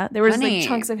 Yeah, there was Honey. like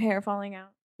chunks of hair falling out.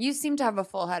 You seem to have a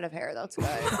full head of hair. That's good.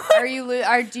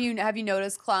 Have you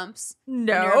noticed clumps? in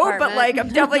your No, but apartment? like I'm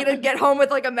definitely gonna get home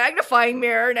with like a magnifying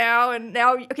mirror now, and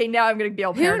now I'm gonna be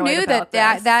all Who paranoid knew about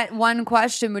this. that one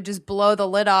question would just blow the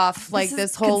lid off like is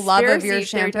this whole love of your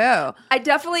conspiracy theory.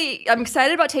 shampoo? I'm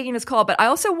excited about taking this call, but I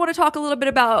also want to talk a little bit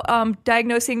about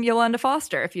diagnosing Yolanda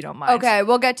Foster, if you don't mind. Okay,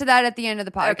 we'll get to that at the end of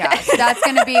the podcast. That's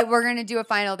gonna be we're gonna do a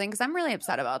final thing because I'm really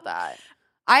upset about that.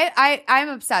 I'm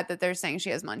upset that they're saying she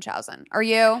has Munchausen. Are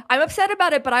you? I'm upset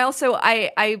about it, but I also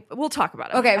we'll talk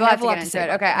about it. Okay, I we'll have a to lot get into say it.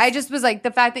 about Okay, this. I just was like,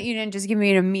 the fact that you didn't just give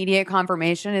me an immediate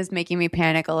confirmation is making me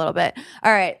panic a little bit.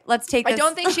 All right, let's take I this.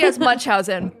 don't think she has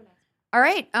Munchausen. All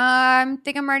right,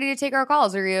 think I'm ready to take our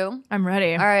calls. Are you? I'm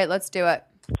ready. All right, let's do it.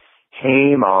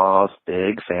 Hey, Moss,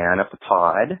 big fan of the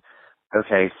pod.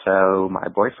 Okay, so my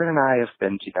boyfriend and I have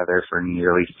been together for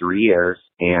nearly 3 years,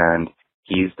 and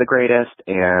he's the greatest,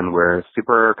 and we're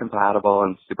super compatible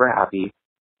and super happy.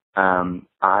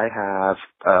 I have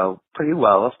a pretty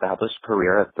well-established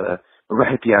career at the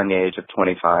ripe young age of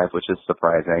 25, which is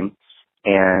surprising,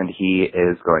 and he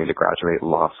is going to graduate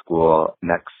law school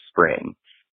next spring.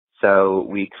 So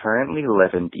we currently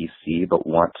live in D.C. but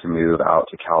want to move out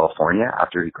to California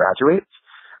after he graduates.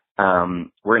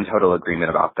 We're in total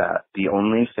agreement about that. The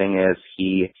only thing is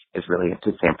he is really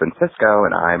into San Francisco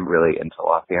and I'm really into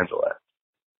Los Angeles.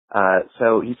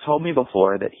 So he's told me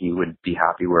before that he would be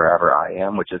happy wherever I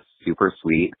am, which is super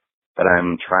sweet, but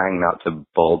I'm trying not to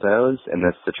bulldoze in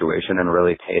this situation and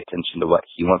really pay attention to what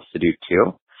he wants to do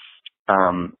too.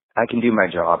 I can do my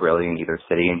job really in either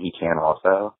city and he can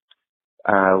also.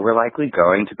 We're likely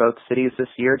going to both cities this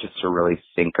year just to really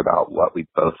think about what we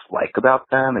both like about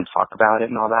them and talk about it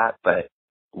and all that. But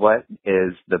what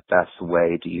is the best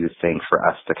way, do you think, for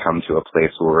us to come to a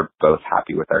place where we're both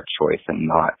happy with our choice and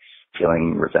not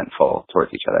feeling resentful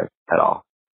towards each other at all?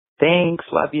 Thanks.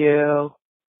 Love you.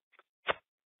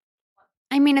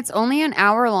 I mean, it's only an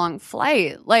hour-long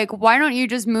flight. Like, why don't you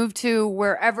just move to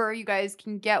wherever you guys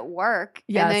can get work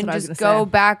Yeah, and that's then what I was just gonna go say.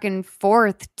 back and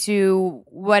forth to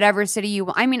whatever city you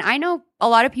want? I mean, I know a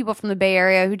lot of people from the Bay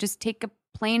Area who just take a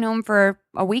plane home for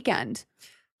a weekend.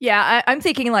 Yeah, I'm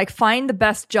thinking like find the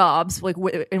best jobs like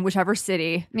in whichever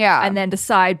city, Yeah. and then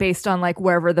decide based on like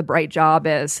wherever the right job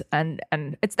is, and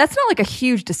that's not like a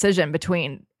huge decision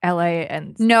between LA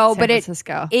and No, San but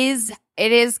Francisco.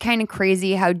 it is kind of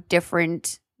crazy how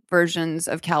different versions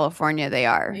of California they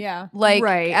are. Yeah. Like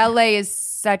Right. LA is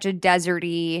such a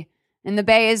deserty, and the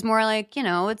Bay is more like,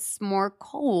 it's more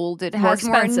cold. It More has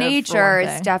more expensive, for nature. one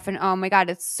It's thing. definitely, oh my God,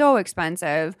 it's so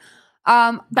expensive.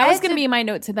 That I was had going to be my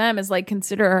note to them is like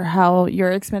consider how your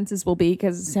expenses will be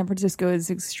because San Francisco is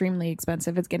extremely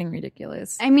expensive. It's getting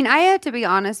ridiculous. I mean, I had to be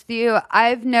honest with you.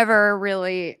 I've never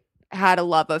really had a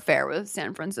love affair with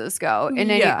San Francisco. And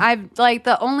Yeah. I've like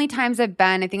the only times I've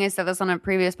been, I think I said this on a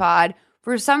previous pod,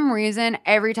 for some reason,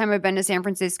 every time I've been to San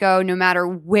Francisco, no matter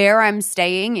where I'm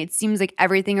staying, it seems like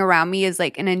everything around me is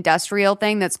like an industrial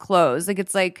thing that's closed. Like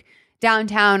it's like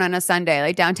downtown on a Sunday,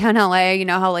 like downtown LA, you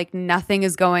know how like nothing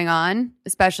is going on,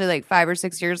 especially like 5 or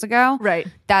 6 years ago. Right.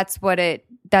 That's what it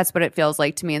feels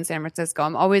like to me in San Francisco.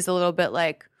 I'm always a little bit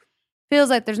like, feels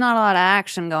like there's not a lot of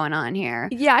action going on here.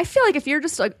 Yeah, I feel like if you're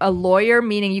just like a lawyer,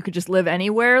 meaning you could just live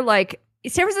anywhere, like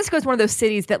San Francisco is one of those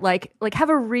cities that like have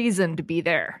a reason to be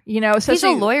there. You know, He's a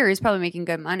especially lawyer. He's probably making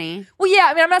good money. Well, yeah,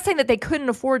 I mean, I'm not saying that they couldn't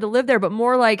afford to live there, but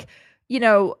more like,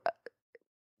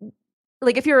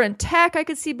 like if you're in tech, I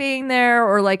could see being there,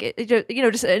 or like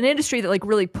just an industry that like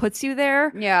really puts you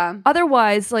there. Yeah.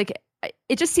 Otherwise, like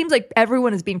it just seems like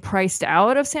everyone is being priced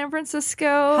out of San Francisco.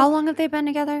 How long have they been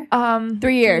together?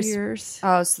 3 years.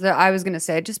 Oh, so I was gonna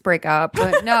say just break up,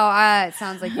 but no, it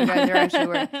sounds like you guys are actually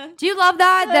working. Do you love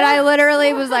that? That I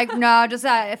literally was like, no, just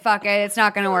fuck it, it's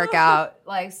not gonna work out.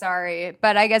 Like, sorry,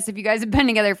 but I guess if you guys have been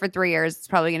together for 3 years, it's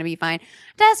probably gonna be fine.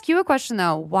 To ask you a question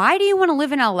though, why do you want to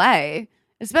live in LA?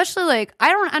 Especially like, I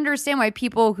don't understand why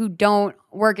people who don't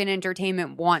work in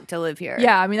entertainment want to live here.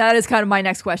 Yeah, I mean that is kind of my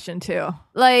next question too.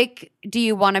 Like, do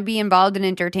you want to be involved in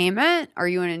entertainment? Are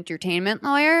you an entertainment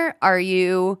lawyer?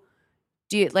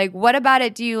 What about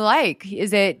it do you like?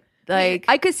 Is it like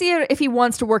I could see it if he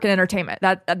wants to work in entertainment.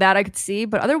 That I could see,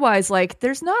 but otherwise, like,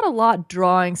 there's not a lot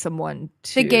drawing someone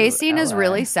to the gay scene is LA.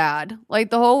 really sad. Like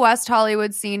the whole West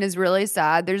Hollywood scene is really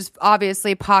sad. There's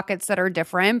obviously pockets that are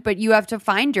different, but you have to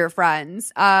find your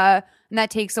friends. And that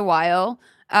takes a while.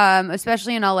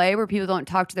 Especially in LA where people don't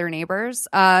talk to their neighbors.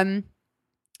 I'm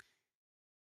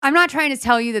not trying to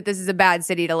tell you that this is a bad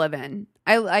city to live in.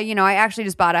 I actually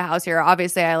just bought a house here.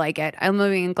 Obviously, I like it. I'm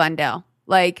living in Glendale.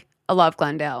 Like, I love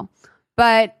Glendale.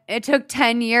 But it took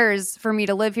 10 years for me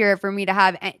to live here, for me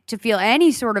to feel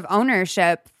any sort of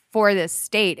ownership for this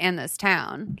state and this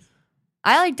town.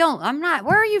 I'm not,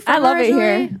 where are you from? I love it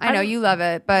originally? here. I know you love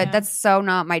it, but that's so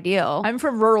not my deal. I'm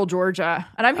from rural Georgia,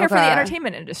 and I'm here for Okay. the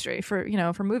entertainment industry, for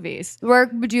movies. Where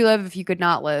would you live if you could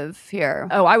not live here?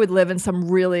 Oh, I would live in some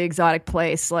really exotic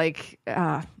place like,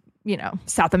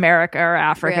 South America or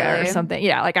Africa or Really? something.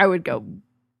 Yeah, like I would go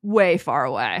way far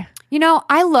away.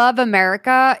 I love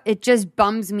America. It just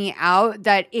bums me out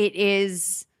that it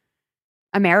is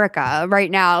America right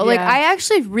now. Like, Yeah. I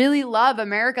actually really love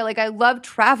America. Like, I love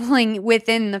traveling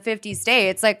within the 50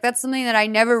 states. Like, that's something that I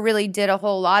never really did a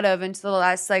whole lot of until the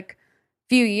last, like,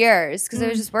 few years because I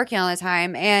was just working all the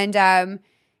time. And I'm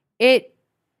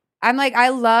like, I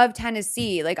love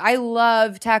Tennessee. Like, I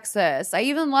love Texas. I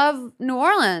even love New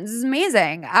Orleans. It's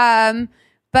amazing.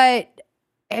 But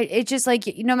it just like,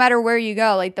 no matter where you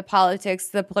go, like the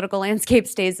political landscape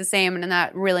stays the same. And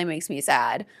that really makes me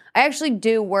sad. I actually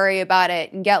do worry about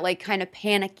it and get like kind of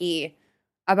panicky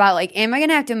about like, am I going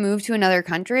to have to move to another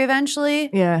country eventually?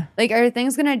 Yeah. Like, are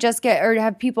things going to just or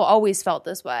have people always felt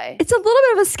this way? It's a little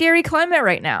bit of a scary climate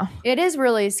right now. It is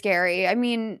really scary. I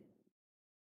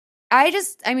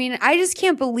just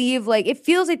can't believe, like, it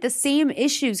feels like the same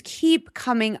issues keep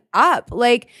coming up.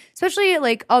 Like, especially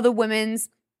like all the women's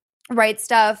rights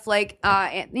stuff, like,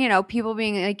 people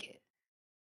being like,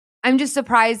 I'm just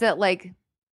surprised that like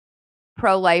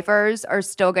pro-lifers are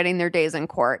still getting their days in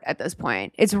court at this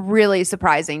point. It's really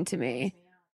surprising to me.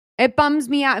 It bums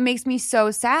me out. It makes me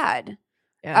so sad.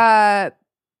 Yeah.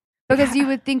 Because you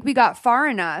would think we got far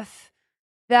enough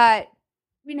that,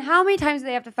 how many times do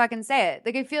they have to fucking say it?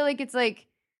 Like, I feel like it's like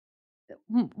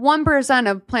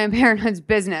 1% of Planned Parenthood's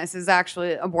business is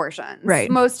actually abortions.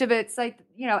 Right. Most of it's like,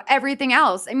 everything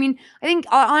else. I think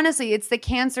honestly, it's the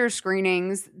cancer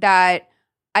screenings that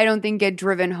I don't think get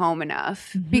driven home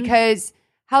enough because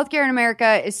healthcare in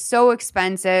America is so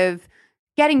expensive.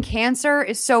 getting cancer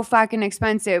is so fucking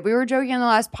expensive. We were joking on the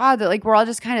last pod that like we're all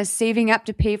just kind of saving up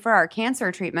to pay for our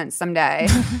cancer treatments someday.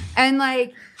 And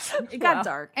like It got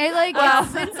dark. and like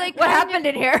it's like What kind happened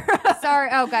in here? Sorry.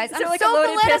 Oh guys, I'm like a so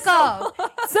loaded political.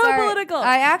 So Sorry. political.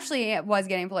 I actually was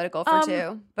getting political for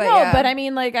two. But no, yeah. but I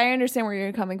mean, like, I understand where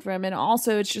you're coming from. And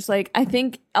also, it's just like, I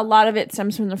think a lot of it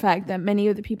stems from the fact that many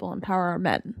of the people in power are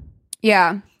men.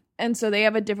 yeah. And so they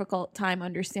have a difficult time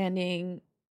understanding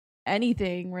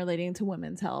anything relating to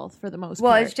women's health for the most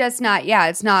Well, part. it's just not. Yeah,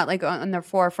 it's not like on the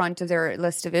forefront of their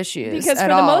list of issues Because at for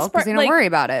the all, most 'cause part, they don't like- worry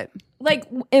about it. like,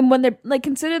 and when they're like,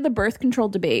 consider the birth control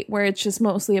debate where it's just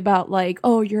mostly about like,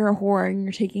 oh, you're a whore and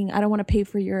you're taking, I don't want to pay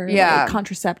for your Yeah. like,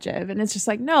 contraceptive. And it's just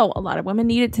like, no, a lot of women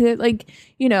need it to like,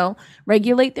 you know,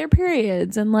 regulate their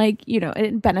periods, and like, you know,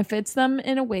 it benefits them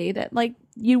in a way that like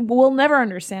you will never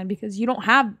understand because you don't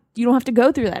have to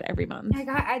go through that every month.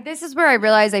 Like, this is where I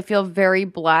realize I feel very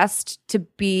blessed to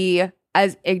be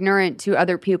as ignorant to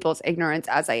other people's ignorance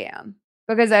as I am,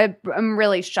 because I'm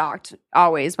really shocked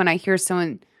always when I hear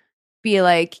someone be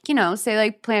like, you know, say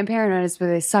like Planned Parenthood is where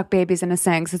they suck babies into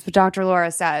sinks. That's what Dr.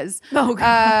 Laura says. Oh,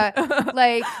 God.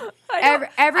 Like every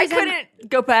I time, couldn't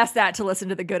go past that to listen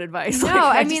to the good advice. no, Like,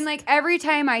 I just- mean, like every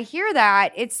time I hear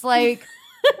that, it's like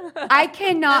I I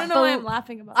cannot. don't know why I'm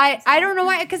laughing about I don't know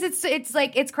why, because it's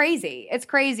like it's crazy. It's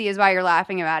crazy is why you're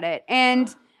laughing about it.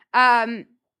 And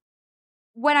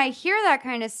when I hear that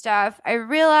kind of stuff, I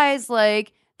realize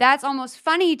like that's almost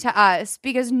funny to us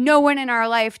because no one in our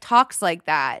life talks like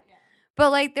that.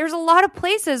 But like there's a lot of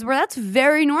places where that's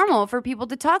very normal for people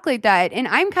to talk like that. And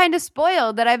I'm kind of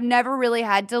spoiled that I've never really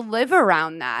had to live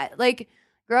around that. Like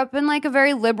grew up in like a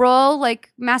very liberal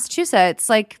like Massachusetts,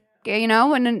 like, you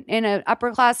know, in an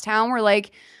upper class town where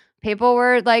like people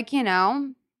were like, you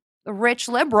know, rich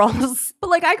liberals. But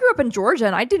like I grew up in Georgia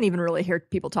and I didn't even really hear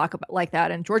people talk about like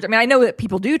that in Georgia. I mean, I know that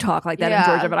people do talk like that in Yeah.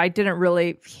 Georgia, but I didn't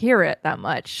really hear it that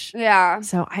much. Yeah.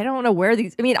 So I don't know where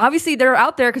these. I mean, obviously they're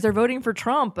out there because they're voting for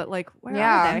Trump, but like, where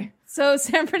Yeah. are they? So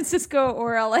San Francisco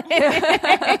or LA?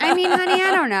 I mean, honey,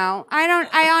 I don't know.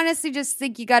 I honestly just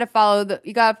think you got to follow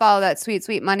that sweet,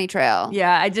 sweet money trail.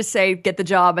 Yeah, I just say get the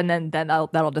job and then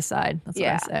that'll decide. That's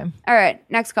Yeah. what I say. All right.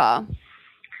 Next call.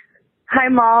 Hi,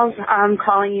 Malls. I'm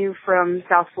calling you from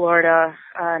South Florida,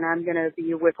 and I'm going to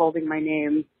be withholding my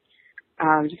name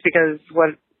just because what,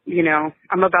 you know,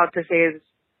 I'm about to say is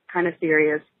kind of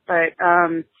serious. But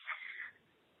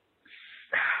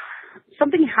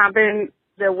something happened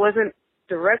that wasn't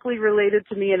directly related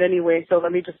to me in any way, so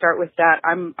let me just start with that.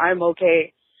 I'm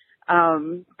okay,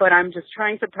 but I'm just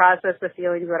trying to process the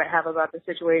feelings that I have about the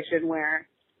situation where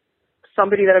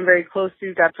somebody that I'm very close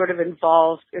to got sort of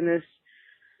involved in this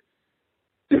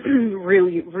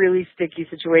really, really sticky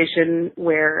situation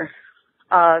where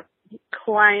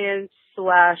client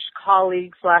slash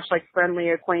colleague slash like friendly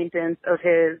acquaintance of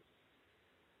his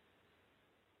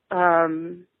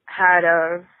had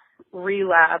a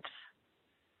relapse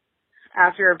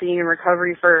after being in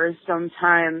recovery for some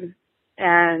time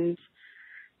and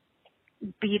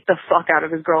beat the fuck out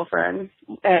of his girlfriend,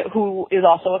 who is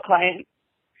also a client.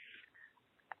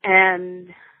 And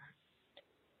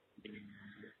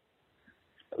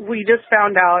we just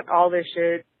found out all this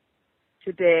shit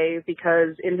today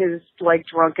because in his like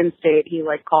drunken state, he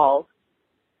like called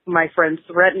my friend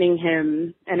threatening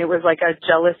him, and it was like a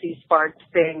jealousy sparked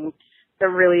thing that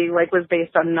really like was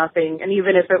based on nothing. And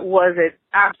even if it was, it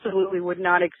absolutely would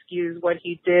not excuse what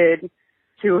he did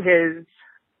to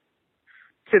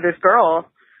this girl.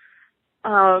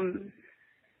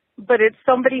 But it's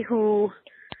somebody who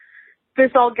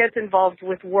this all gets involved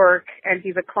with work, and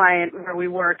he's a client where we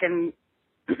work, and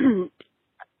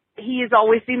he has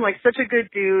always seemed like such a good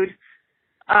dude,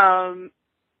 a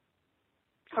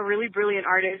really brilliant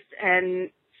artist, and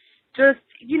just,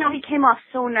 you know, he came off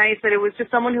so nice that it was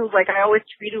just someone who like I always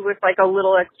treated with like a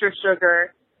little extra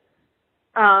sugar.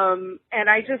 And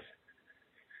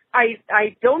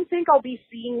I don't think I'll be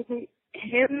seeing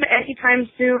him anytime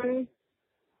soon.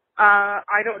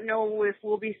 I don't know if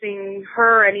we'll be seeing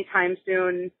her anytime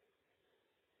soon.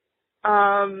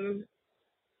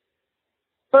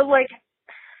 But like,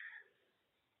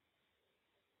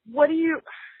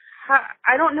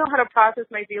 I don't know how to process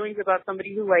my feelings about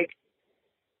somebody who like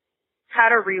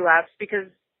had a relapse, because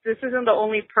this isn't the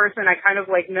only person I kind of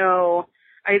like know.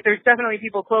 There's definitely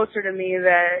people closer to me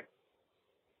that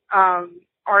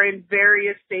are in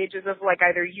various stages of like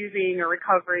either using or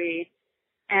recovery,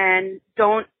 and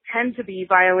don't tend to be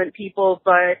violent people,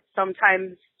 but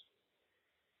sometimes,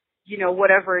 you know,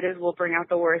 whatever it is will bring out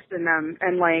the worst in them.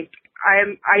 And like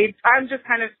I'm just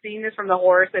kind of seeing this from the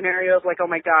horror scenario of like, oh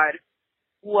my God,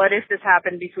 what if this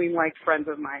happened between like friends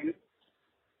of mine?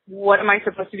 what am I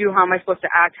supposed to do? How am I supposed to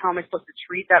act? How am I supposed to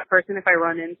treat that person if I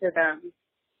run into them?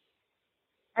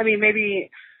 I mean, maybe,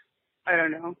 I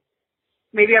don't know.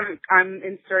 Maybe I'm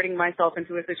inserting myself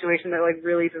into a situation that like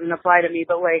really doesn't apply to me,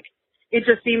 but like it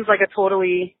just seems like a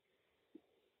totally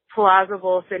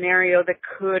plausible scenario that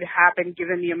could happen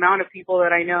given the amount of people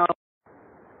that I know.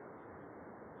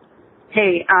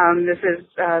 Hey, this is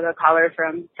the caller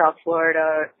from South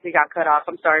Florida. We got cut off.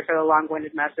 I'm sorry for the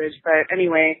long-winded message, but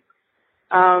anyway,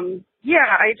 yeah,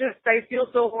 I feel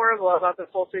so horrible about this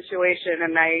whole situation,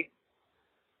 and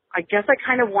I guess I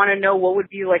kind of want to know what would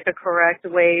be like the correct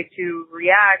way to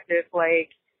react if, like,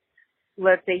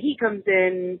 let's say he comes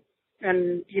in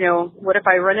and, you know, what if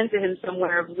I run into him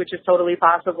somewhere, which is totally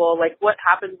possible. Like, what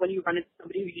happens when you run into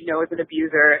somebody who you know is an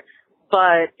abuser,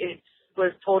 but it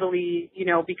was totally, you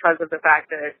know, because of the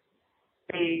fact that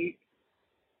they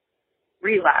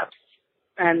relapse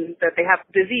and that they have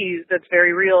disease that's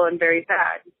very real and very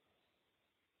sad.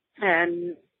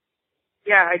 And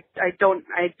yeah, I don't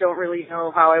really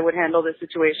know how I would handle this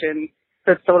situation.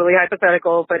 That's totally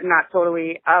hypothetical, but not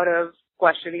totally out of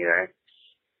question either.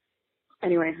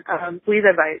 Anyway, please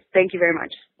advise. Thank you very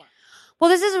much. Well,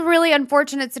 this is a really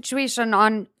unfortunate situation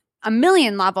on a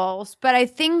million levels, but I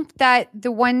think that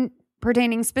the one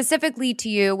pertaining specifically to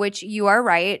you, which you are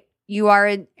right,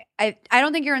 I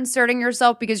don't think you're inserting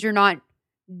yourself because you're not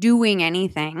doing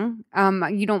anything.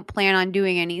 You don't plan on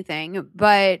doing anything,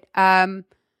 but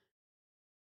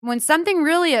when something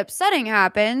really upsetting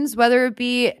happens, whether it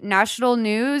be national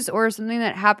news or something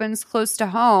that happens close to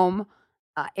home,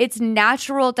 it's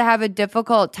natural to have a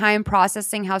difficult time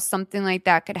processing how something like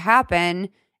that could happen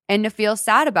and to feel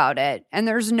sad about it. And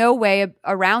there's no way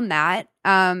around that.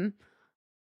 I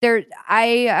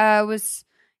was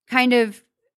kind of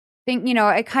think, you know,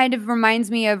 it kind of reminds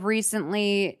me of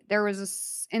recently there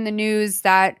was in the news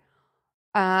that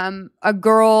a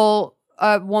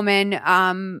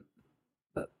woman,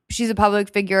 she's a public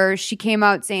figure. She came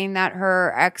out saying that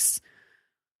her ex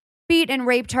beat and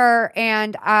raped her,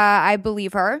 and I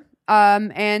believe her.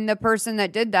 And the person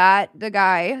that did that, the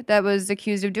guy that was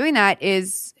accused of doing that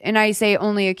is, and I say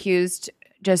only accused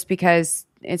just because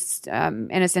it's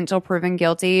innocent till proven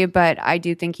guilty, but I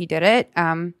do think he did it.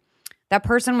 That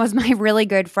person was my really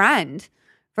good friend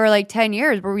for like 10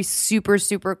 years. Were we super,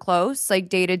 super close, like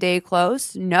day-to-day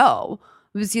close? No.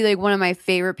 Was he like one of my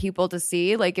favorite people to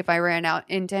see? Like if I ran out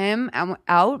into him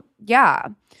out? Yeah.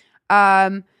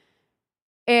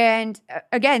 And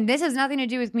again, this has nothing to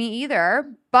do with me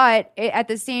either, but at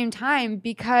the same time,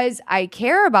 because I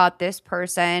care about this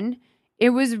person,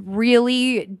 it was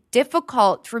really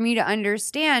difficult for me to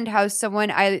understand how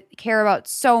someone I care about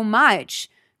so much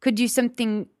could do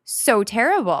something so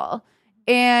terrible.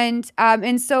 And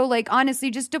so like,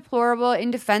 honestly, just deplorable,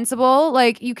 indefensible.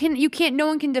 Like no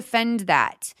one can defend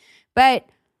that. But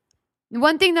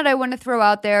one thing that I want to throw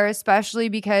out there, especially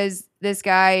because this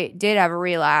guy did have a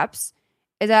relapse,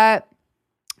 is that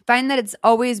I find that it's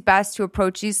always best to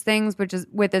approach these things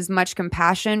with as much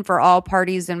compassion for all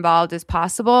parties involved as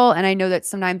possible. And I know that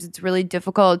sometimes it's really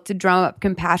difficult to drum up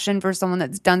compassion for someone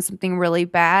that's done something really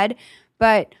bad.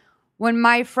 But when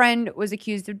my friend was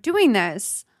accused of doing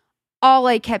this, all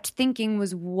I kept thinking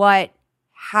was what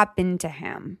happened to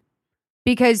him.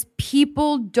 Because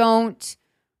people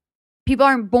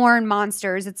aren't born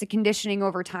monsters. It's a conditioning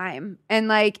over time. And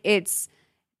like it's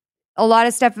a lot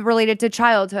of stuff related to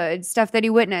childhood, stuff that he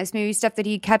witnessed, maybe stuff that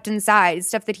he kept inside,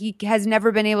 stuff that he has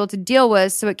never been able to deal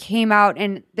with. So it came out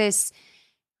in this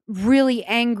really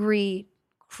angry,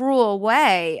 cruel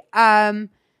way.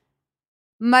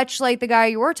 Much like the guy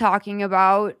you were talking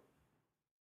about,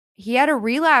 he had a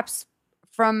relapse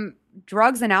from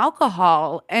drugs and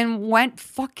alcohol and went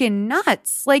fucking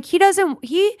nuts. Like in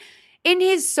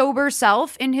his sober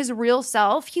self, in his real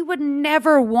self, he would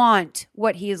never want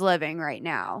what he's living right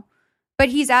now. But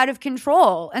he's out of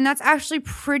control. And that's actually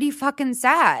pretty fucking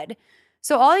sad.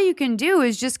 So all you can do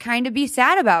is just kind of be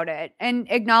sad about it and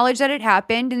acknowledge that it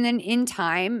happened. And then in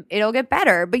time, it'll get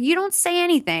better. But you don't say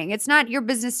anything. It's not your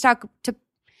business to talk to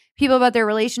people about their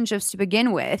relationships to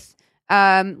begin with,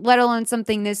 let alone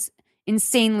something this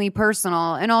insanely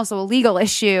personal and also a legal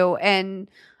issue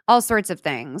and all sorts of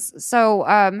things. So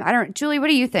Julie, what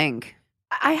do you think?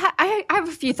 I have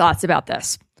a few thoughts about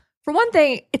this. For one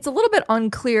thing, it's a little bit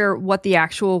unclear what the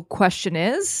actual question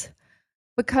is,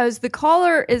 because the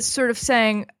caller is sort of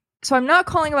saying, so I'm not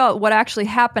calling about what actually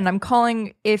happened. I'm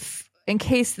calling in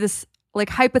case this like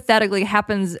hypothetically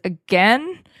happens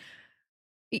again.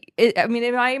 I mean,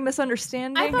 am I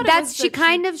misunderstanding? I thought it That's was she that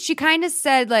kind of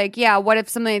said like, yeah, what if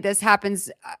something like this happens?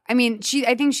 I mean,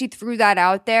 I think she threw that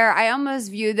out there. I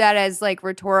almost viewed that as like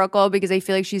rhetorical because I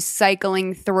feel like she's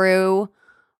cycling through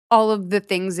all of the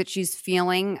things that she's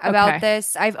feeling about Okay.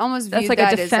 this. I've almost That's viewed like a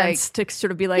that as defense to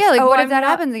sort of be like, yeah, like oh, what if I'm that not-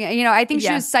 happens again? You know, I think she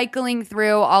Yeah. was cycling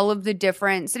through all of the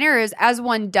different scenarios as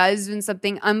one does when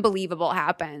something unbelievable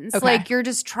happens. Okay. Like you're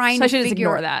just trying So I to should just figure.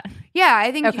 ignore that. Yeah,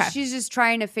 I think Okay. she's just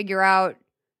trying to figure out.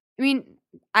 I mean,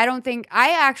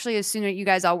 I actually assume that you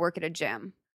guys all work at a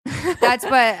gym. That's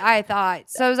what I thought.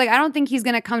 So I was like, I don't think he's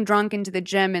gonna come drunk into the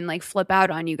gym and like flip out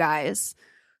on you guys.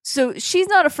 So she's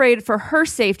not afraid for her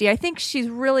safety. I think she's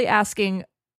really asking,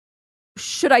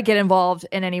 should I get involved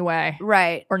in any way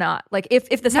Right. or not? Like if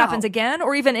this No. happens again,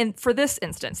 or even for this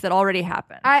instance that already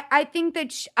happened. I think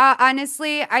that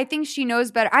honestly, I think she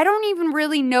knows better. I don't even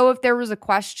really know if there was a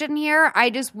question here. I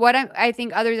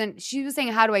think other than she was saying,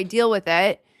 how do I deal with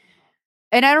it?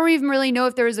 And I don't even really know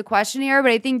if there was a question here,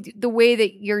 but I think the way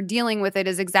that you're dealing with it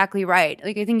is exactly right.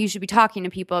 Like, I think you should be talking to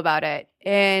people about it.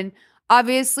 And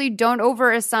obviously, don't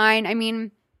over-assign. I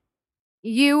mean,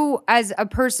 you as a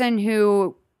person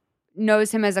who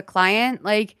knows him as a client,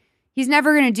 like, he's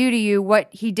never going to do to you what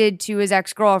he did to his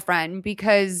ex-girlfriend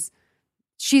because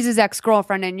she's his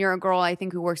ex-girlfriend and you're a girl, I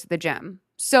think, who works at the gym.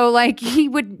 So, like, he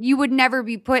would never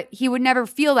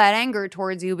feel that anger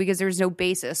towards you because there's no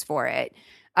basis for it.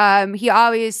 He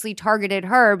obviously targeted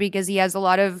her because he has a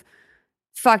lot of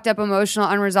fucked up emotional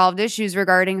unresolved issues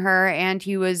regarding her, and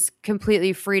he was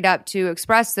completely freed up to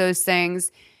express those things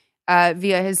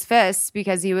via his fists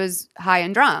because he was high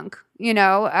and drunk. You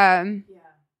know,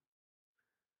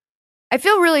 I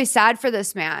feel really sad for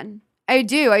this man. I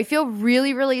do. I feel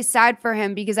really, really sad for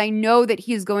him because I know that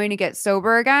he's going to get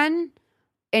sober again,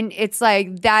 and it's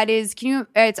like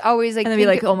it's always like and then be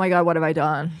like, oh my God, what have I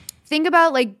done? think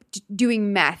about like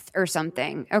doing meth or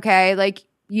something, okay? Like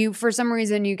you, for some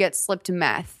reason, you get slipped to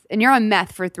meth and you're on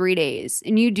meth for 3 days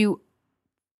and you do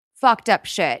fucked up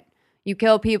shit. You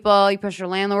kill people, you push your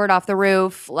landlord off the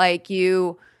roof, like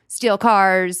you steal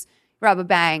cars, rob a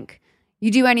bank.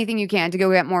 You do anything you can to go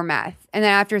get more meth. And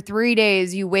then after 3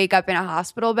 days, you wake up in a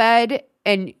hospital bed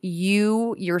and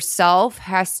you yourself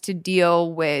has to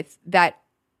deal with that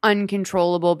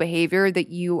uncontrollable behavior that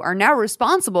you are now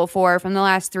responsible for from the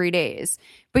last 3 days.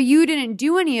 But you didn't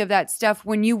do any of that stuff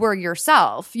when you were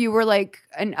yourself. You were like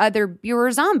you were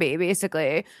a zombie,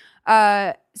 basically.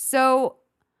 So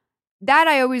that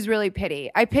I always really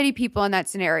pity. I pity people in that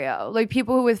scenario. Like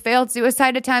people who with failed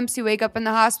suicide attempts who wake up in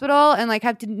the hospital and like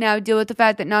have to now deal with the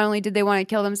fact that not only did they want to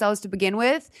kill themselves to begin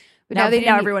with, but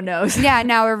now everyone knows. Yeah,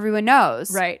 now everyone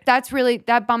knows. Right.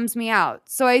 That bums me out.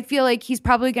 So I feel like he's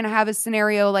probably going to have a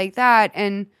scenario like that.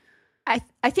 And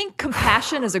I think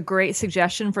compassion is a great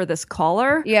suggestion for this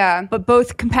caller. yeah, But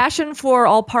both compassion for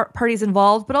all parties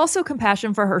involved, but also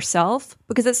compassion for herself,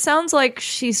 because it sounds like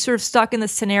she's sort of stuck in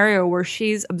this scenario where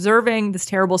she's observing this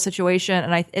terrible situation.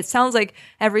 And it sounds like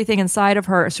everything inside of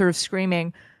her is sort of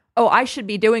screaming, oh, I should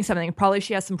be doing something. Probably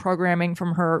she has some programming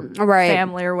from her Right.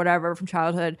 family or whatever from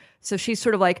childhood. So she's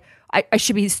sort of like, I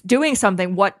should be doing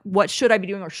something. What should I be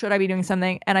doing, or should I be doing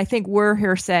something? And I think we're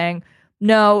here saying,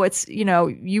 no, it's,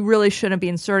 you really shouldn't be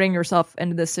inserting yourself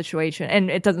into this situation. And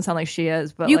it doesn't sound like she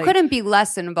is, but you like, couldn't be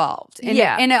less involved. In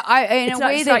Yeah. a way it's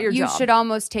not that your you job. should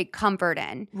almost take comfort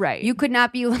in. Right. You could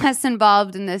not be less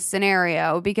involved in this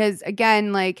scenario because,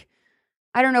 again, like,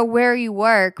 I don't know where you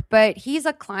work, but he's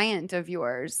a client of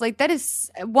yours. Like, that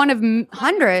is one of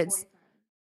hundreds.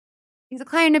 He's a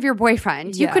client of your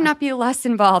boyfriend. You Yeah. could not be less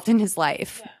involved in his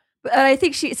life. But I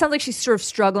think it sounds like she's sort of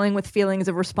struggling with feelings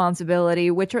of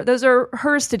responsibility, those are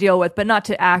hers to deal with, but not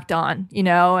to act on,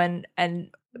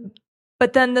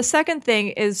 but then the second thing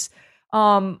is,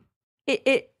 I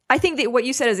think that what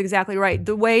you said is exactly right.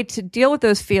 The way to deal with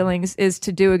those feelings is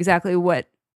to do exactly what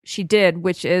she did,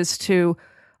 which is to,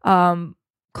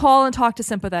 call and talk to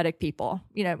sympathetic people,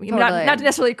 Totally. not to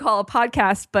necessarily call a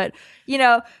podcast, but,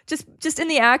 just in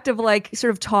the act of like sort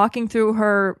of talking through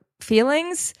her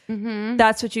feelings, Mm-hmm.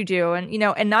 that's what you do. And,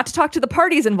 and not to talk to the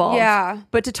parties involved, Yeah.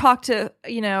 but to talk to,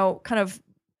 kind of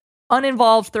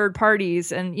uninvolved third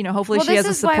parties. And, hopefully she has a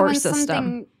why support when system.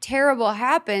 something terrible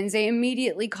happens, they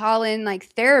immediately call in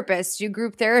like therapists, do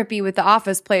group therapy with the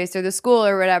office place or the school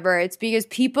or whatever. It's because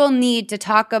people need to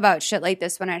talk about shit like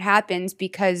this when it happens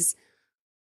because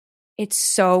it's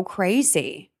so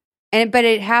crazy. But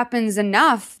it happens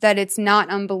enough that it's not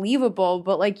unbelievable,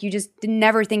 but like you just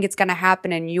never think it's going to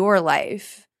happen in your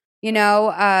life,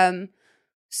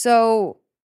 So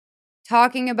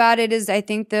talking about it is, I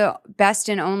think, the best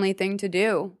and only thing to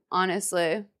do,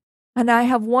 honestly. And I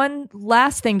have one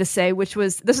last thing to say, which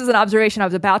was, this is an observation I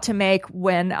was about to make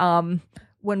when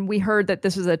we heard that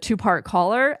this was a 2-part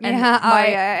caller.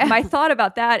 And my thought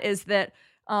about that is that,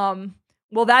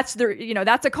 well, that's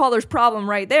that's a caller's problem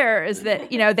right there, is that,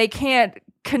 they can't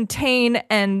contain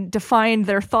and define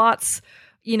their thoughts,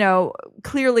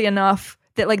 clearly enough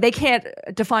that like they can't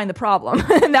define the problem.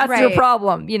 And that's their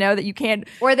problem, that you can't.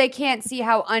 Or they can't see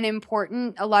how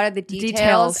unimportant a lot of the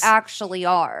details actually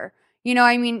are.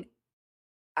 I mean,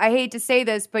 I hate to say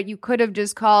this, but you could have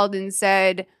just called and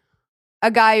said, a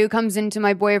guy who comes into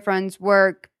my boyfriend's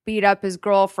work beat up his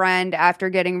girlfriend after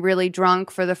getting really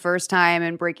drunk for the first time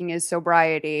and breaking his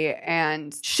sobriety.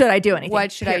 And should I do anything?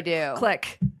 What should I do?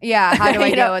 Click. Yeah. How do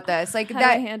I deal with this? Like how do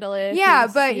I handle it? Yeah.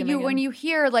 But when you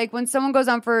hear, like, when someone goes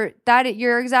on for that,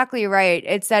 you're exactly right.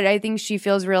 It's that I think she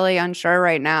feels really unsure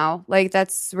right now. Like,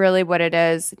 that's really what it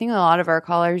is. I think a lot of our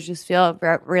callers just feel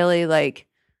really like.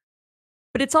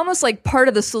 But it's almost like part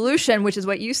of the solution, which is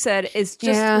what you said, is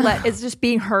just is just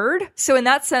being heard. So in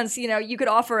that sense, you could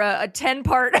offer a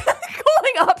 10-part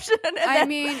calling option. And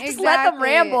just let them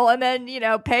ramble, and then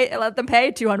let them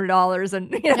pay $200,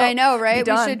 and I know, right?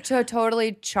 We should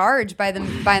totally charge by the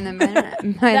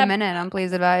minute on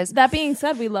Please Advise. That being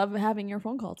said, we love having your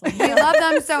phone calls. We love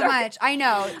them so much. I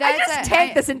know.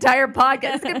 This entire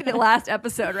podcast. It's gonna be the last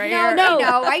episode, right? No, I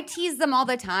know. I tease them all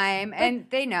the time, and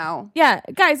they know. Yeah,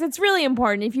 guys, it's really important.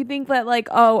 If you think that like,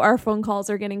 oh, our phone calls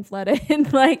are getting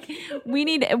flooded, like we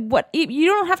need you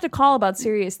don't have to call about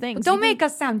serious things. Don't make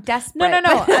us sound desperate.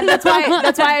 No. That's why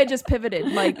I just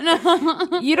pivoted. Like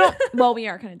you don't. Well, we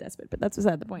are kind of desperate, but that's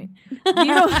beside the point.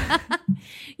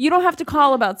 You don't have to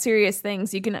call about serious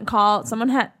things. You can call. Someone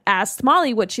had asked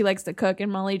Molly what she likes to cook,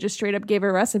 and Molly just straight up gave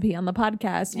her recipe on the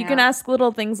podcast. You can ask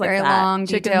little things like very that. Long,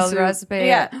 detailed recipe.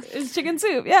 Yeah, it's chicken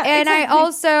soup. Yeah, and exactly.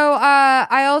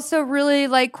 I also really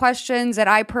like questions that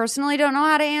I personally don't know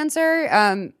how to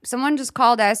answer. Someone just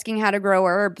called asking how to grow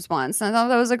herbs once, and I thought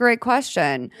that was a great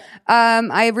question.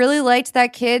 I really liked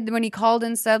that kid when he called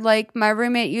and said, like, my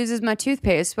roommate uses my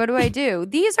toothpaste. What do I do?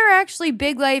 These are actually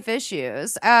big life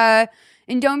issues. And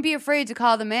don't be afraid to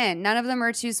call them in. None of them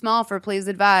are too small for Please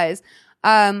Advise.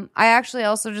 I actually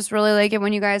also just really like it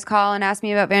when you guys call and ask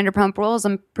me about Vanderpump Rules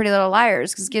and Pretty Little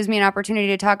Liars, because it gives me an opportunity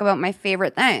to talk about my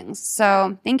favorite things.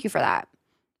 So thank you for that.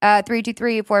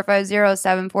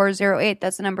 323-450-7408.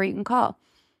 That's the number you can call.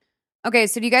 Okay,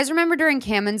 so do you guys remember during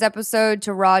Kammen's episode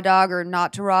To Raw Dog or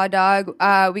Not to Raw Dog?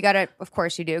 We got a, of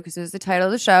course you do, because it was the title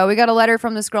of the show. We got a letter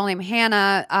from this girl named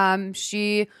Hannah.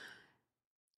 She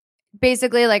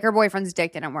basically, like, her boyfriend's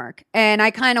dick didn't work, and I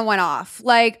kind of went off.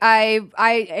 Like,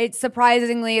 it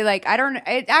surprisingly, like,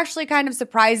 it actually kind of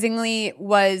surprisingly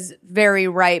was very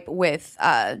ripe with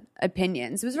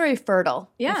opinions. It was very fertile,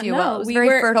 if you will. It was a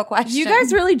very fertile question. You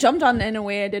guys really jumped on it in a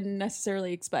way I didn't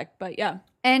necessarily expect, but yeah.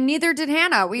 And neither did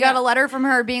Hannah. We got a letter from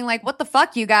her being like, what the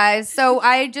fuck, you guys? So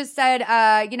I just said,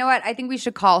 you know what? I think we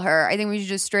should call her. I think we should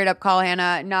just straight up call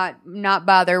Hannah, not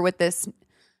bother with this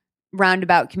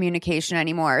roundabout communication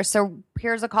anymore. So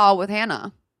here's a call with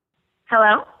Hannah.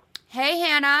 Hello? Hey,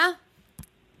 Hannah.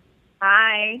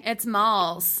 Hi. It's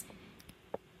Malls.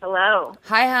 Hello.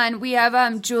 Hi, hon. We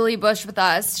have Julie Bush with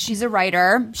us. She's a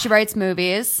writer. She writes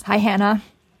movies. Hi, Hannah.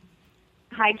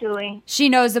 Hi, Julie. She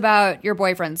knows about your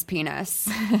boyfriend's penis.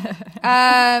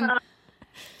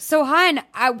 So, hon,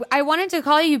 I wanted to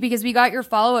call you because we got your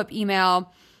follow-up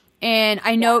email, and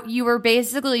I know you were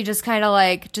basically just kind of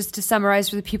like, just to summarize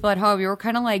for the people at home, you were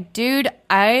kind of like, dude,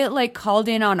 I like called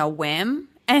in on a whim,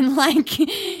 and like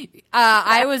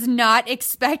I was not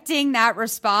expecting that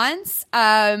response,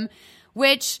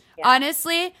 which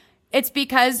honestly, it's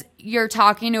because you were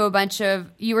talking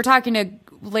to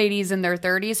ladies in their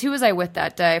 30s. Who was I with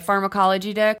that day?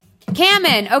 Pharmacology Dick?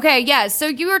 Kammen. Okay, yeah. So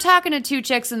you were talking to 2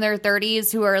 chicks in their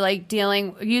 30s who are like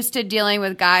used to dealing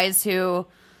with guys who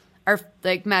are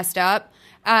like messed up.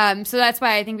 So that's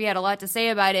why I think we had a lot to say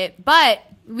about it. But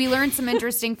we learned some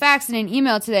interesting facts in an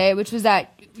email today, which was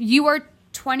that you are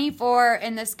 24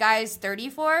 and this guy's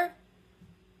 34?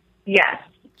 Yes.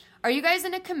 Are you guys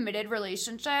in a committed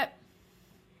relationship?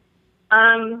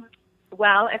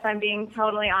 Well, if I'm being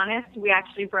totally honest, we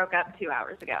actually broke up 2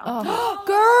 hours ago.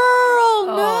 Girl,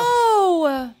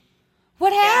 no.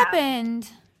 What happened?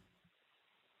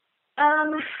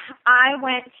 I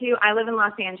live in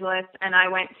Los Angeles, and I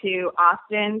went to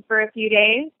Austin for a few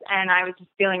days, and I was just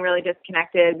feeling really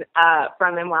disconnected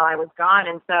from him while I was gone.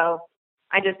 And so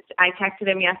I texted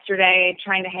him yesterday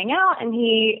trying to hang out, and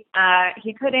he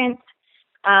couldn't,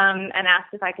 and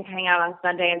asked if I could hang out on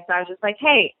Sunday. And so I was just like,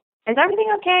 hey, is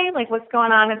everything okay? Like, what's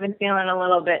going on? I've been feeling a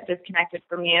little bit disconnected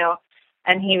from you.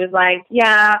 And he was like,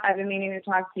 yeah, I've been meaning to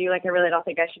talk to you. Like, I really don't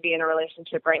think I should be in a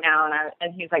relationship right now.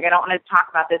 And he's like, I don't want to talk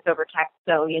about this over text.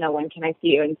 So, when can I see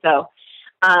you? And so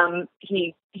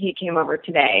he came over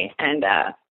today, and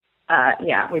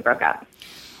yeah, we broke up.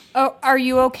 Oh, are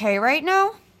you okay right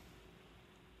now?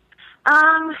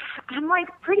 I'm like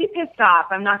pretty pissed off.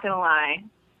 I'm not going to lie.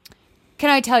 Can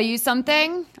I tell you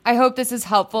something? I hope this is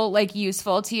helpful, like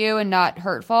useful to you and not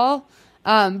hurtful.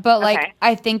 But like, Okay.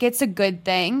 I think it's a good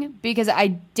thing because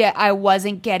I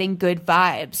wasn't getting good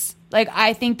vibes. Like,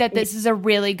 I think that this is a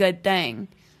really good thing.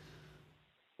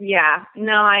 Yeah,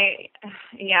 no, I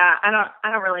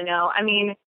don't really know. I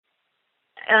mean,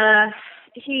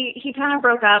 he kind of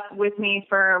broke up with me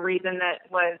for a reason that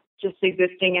was just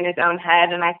existing in his own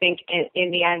head. And I think in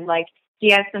the end, like,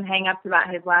 he has some hangups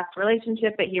about his last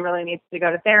relationship that he really needs to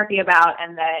go to therapy about,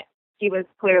 and that he was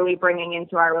clearly bringing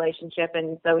into our relationship.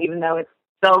 And so even though it's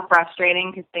so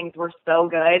frustrating because things were so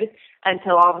good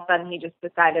until all of a sudden he just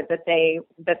decided that they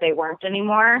weren't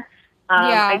anymore.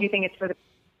 Yeah. I do think it's for the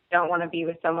don't want to be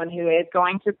with someone who is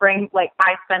going to bring, like,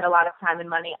 I spend a lot of time and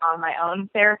money on my own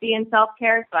therapy and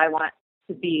self-care. So I want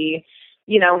to be,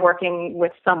 working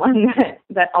with someone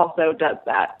that also does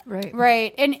that.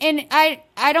 Right. And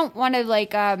I don't want to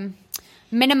like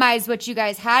minimize what you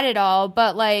guys had at all,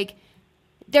 but like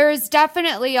there's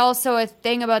definitely also a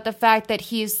thing about the fact that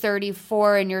he's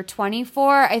 34 and you're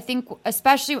 24. I think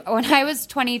especially when I was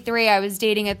 23, I was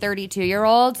dating a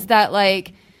 32-year-old that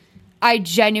like I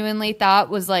genuinely thought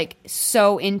was like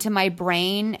so into my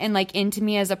brain and like into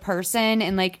me as a person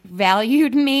and like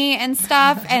valued me and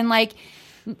stuff. And like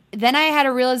then I had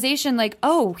a realization like,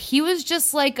 oh, he was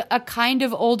just like a kind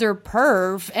of older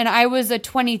perv and I was a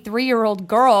 23-year-old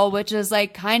girl, which is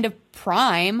like kind of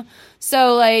prime.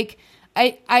 So like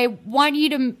I want you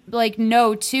to like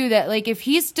know too that like if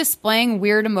he's displaying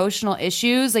weird emotional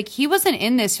issues, like he wasn't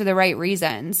in this for the right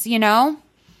reasons, Yeah.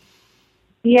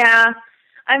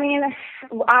 I mean,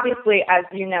 obviously, as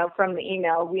you know from the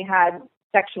email, we had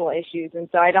sexual issues, and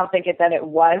so I don't think that it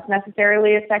was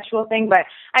necessarily a sexual thing, but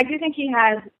I do think he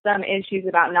has some issues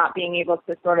about not being able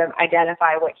to sort of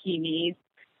identify what he needs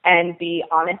and be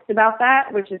honest about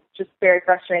that, which is just very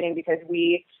frustrating because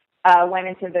we went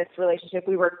into this relationship.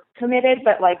 We were committed,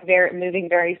 but like moving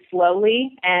very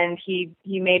slowly, and he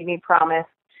made me promise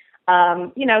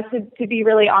to be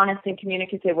really honest and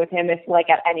communicative with him if like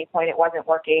at any point it wasn't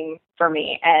working for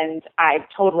me. And I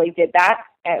totally did that,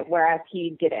 whereas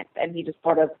he didn't. And he just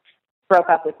sort of broke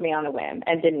up with me on a whim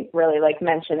and didn't really like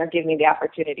mention or give me the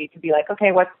opportunity to be like,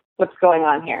 okay, what's going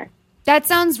on here? That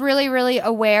sounds really, really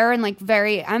aware and like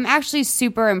I'm actually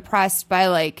super impressed by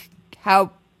like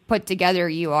how put together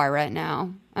you are right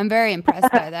now. I'm very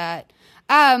impressed by that.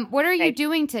 What are you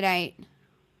doing tonight?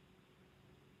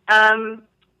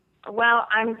 Well,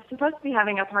 I'm supposed to be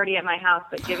having a party at my house,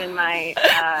 but given my,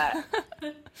 I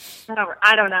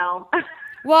don't know.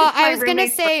 Well, I was going to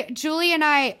say, Julie and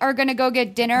I are going to go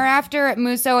get dinner after at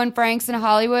Musso and Frank's in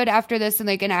Hollywood after this in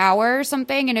like an hour or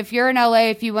something. And if you're in LA,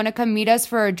 if you want to come meet us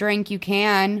for a drink, you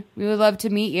can. We would love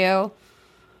to meet you.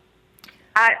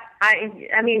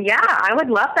 I mean, yeah, I would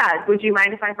love that. Would you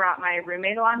mind if I brought my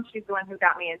roommate along? She's the one who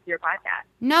got me into your podcast.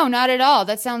 No, not at all.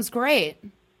 That sounds great.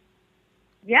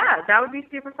 Yeah, that would be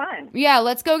super fun. Yeah,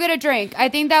 let's go get a drink. I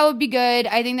think that would be good.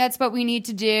 I think that's what we need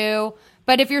to do.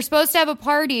 But if you're supposed to have a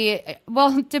party,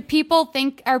 well,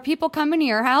 are people coming to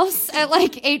your house at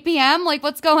like 8 p.m.? Like,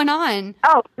 what's going on?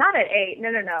 Oh, not at 8.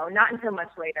 No, not until much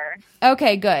later.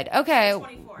 Okay, good. Okay.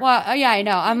 Well, yeah, I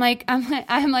know. I'm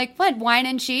like, what? Wine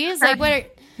and cheese? Like,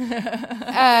 what?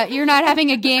 You're not having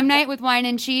a game night with wine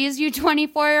and cheese, you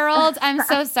 24-year-olds? I'm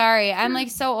so sorry. I'm like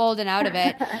so old and out of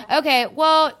it. Okay,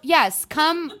 well, yes,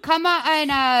 come on,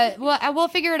 and we'll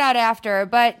figure it out after.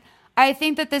 But I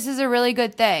think that this is a really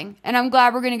good thing, and I'm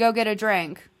glad we're gonna go get a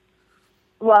drink.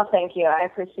 Well, thank you. I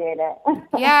appreciate it.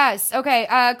 Yes. Okay.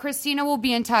 Christina will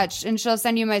be in touch, and she'll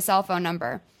send you my cell phone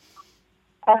number.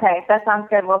 Okay, that sounds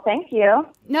good. Well, thank you.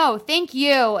 No, thank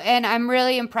you. And I'm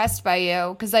really impressed by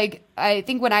you because, like, I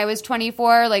think when I was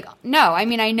 24, like,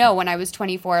 I know when I was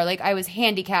 24, like, I was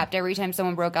handicapped every time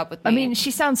someone broke up with me. I mean,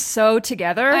 she sounds so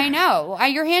together. I know.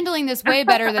 You're handling this way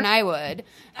better than I would.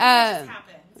 How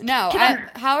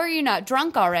are you not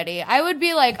drunk already? I would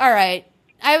be like, all right.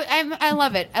 I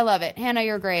love it. I love it. Hannah,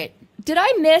 you're great. Did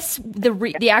I miss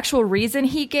the actual reason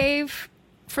he gave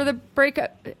for the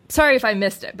breakup? Sorry if I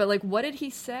missed it, but like, what did he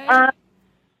say?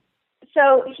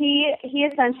 So he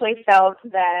essentially felt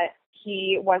that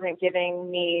he wasn't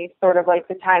giving me sort of like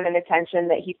the time and attention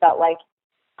that he felt like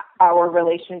our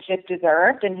relationship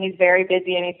deserved. And he's very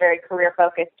busy and he's very career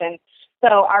focused. And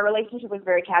So our relationship was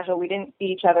very casual. We didn't see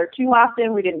each other too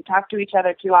often. We didn't talk to each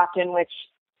other too often, which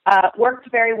worked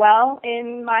very well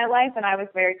in my life, and I was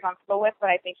very comfortable with. But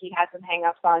I think he had some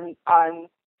hangups on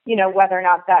whether or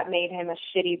not that made him a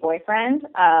shitty boyfriend.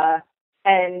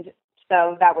 And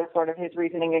so that was sort of his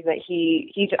reasoning, is that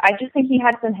I just think he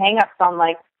had some hangups on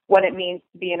like what it means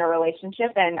to be in a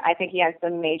relationship, and I think he has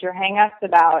some major hangups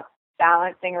about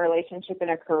balancing a relationship and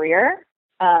a career.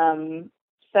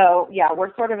 So yeah,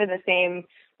 we're sort of in the same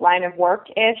line of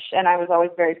work-ish, and I was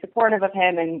always very supportive of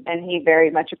him, and he very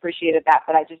much appreciated that.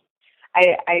 But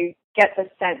I get the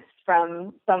sense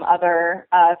from some other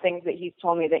things that he's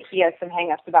told me that he has some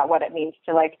hangups about what it means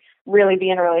to like really be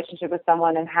in a relationship with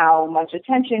someone and how much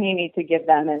attention you need to give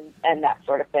them and that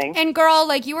sort of thing. And girl,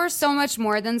 like, you are so much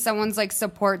more than someone's like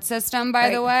support system,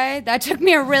 by the way. That took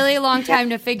me a really long time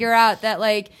to figure out, that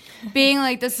like being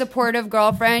like the supportive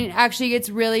girlfriend actually gets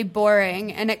really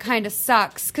boring, and it kind of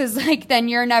sucks because like then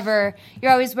you're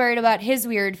always worried about his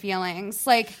weird feelings.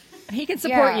 Like, he can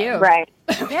support you. Right.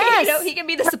 Yes. He can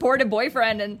be the supportive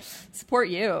boyfriend and support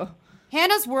you.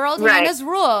 Hannah's world, Right. Hannah's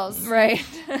rules. Right.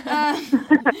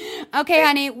 Okay,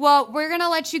 honey. Well, we're going to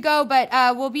let you go, but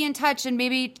we'll be in touch and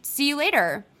maybe see you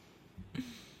later.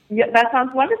 Yeah, that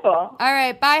sounds wonderful. All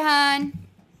right. Bye, hon.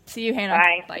 See you, Hannah.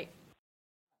 Bye.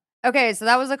 Okay, so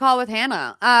that was a call with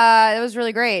Hannah. It was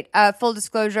really great. Full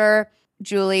disclosure,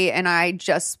 Julie and I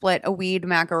just split a weed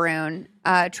macaroon,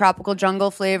 tropical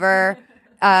jungle flavor.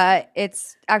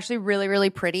 It's actually really,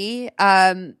 really pretty.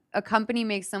 A company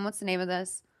makes them. What's the name of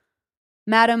this?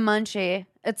 Madam Munchie.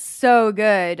 It's so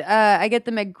good. I get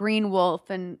them at Green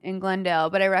Wolf in Glendale,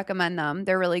 but I recommend them.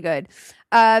 They're really good.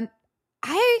 I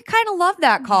kind of love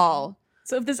that call.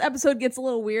 So if this episode gets a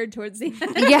little weird towards the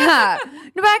end. Yeah.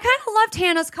 No, but I kind of loved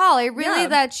Hannah's call.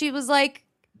 That she was like,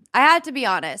 I had to be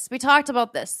honest. We talked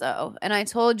about this, though, and I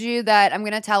told you that I'm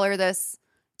going to tell her this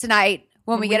tonight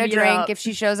when we get a meet drink, up. if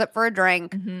she shows up for a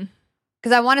drink.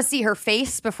 Because I want to see her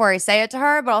face before I say it to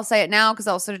her, but I'll say it now because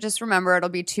also just remember it'll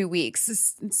be 2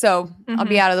 weeks. So I'll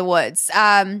be out of the woods.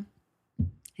 I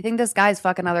think this guy's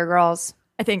fucking other girls.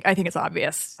 I think it's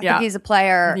obvious. I think he's a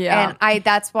player. Yeah. And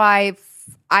that's why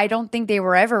I don't think they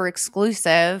were ever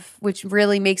exclusive, which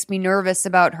really makes me nervous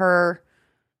about her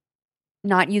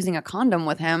not using a condom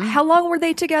with him. How long were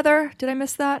they together? Did I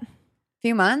miss that?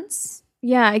 Few months?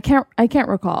 Yeah, I can't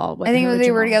recall. What I think the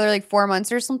they were original- together like 4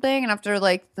 months or something. And after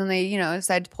then they,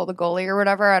 decided to pull the goalie or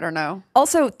whatever. I don't know.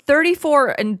 Also,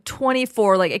 34 and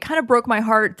 24, like, it kind of broke my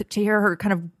heart to hear her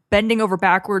kind of bending over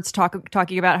backwards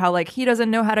talking about how, like, he doesn't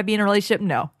know how to be in a relationship.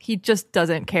 No, he just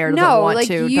doesn't care, doesn't want like,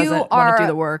 to, you doesn't want to do are-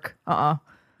 the work.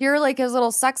 You're like his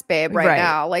little sex babe right Right.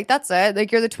 now. Like, that's it.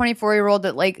 Like, you're the 24-year-old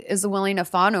that like is willing to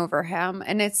fawn over him.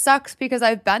 And it sucks because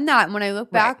I've been that. And when I look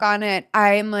back on it,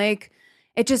 I'm like,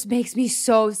 it just makes me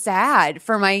so sad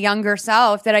for my younger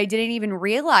self that I didn't even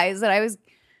realize that I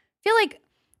feel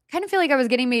like I was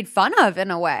getting made fun of in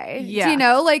a way.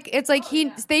 Yeah. Like, it's like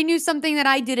they knew something that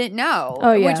I didn't know.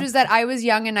 Oh, yeah. Which was that I was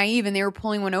young and naive and they were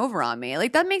pulling one over on me.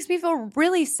 Like, that makes me feel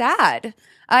really sad.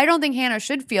 I don't think Hannah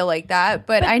should feel like that,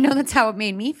 but I know that's how it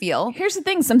made me feel. Here's the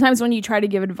thing. Sometimes when you try to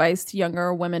give advice to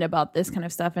younger women about this kind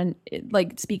of stuff, and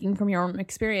like speaking from your own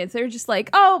experience, they're just like,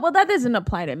 "Oh, well, that doesn't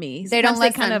apply to me." They don't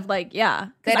Sometimes kind listen. of like, yeah.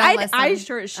 They 'Cause don't listen. I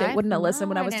sure as shit wouldn't have listened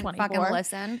when I was didn't 24. Fucking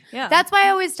listen. Yeah. That's why I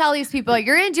always tell these people, like,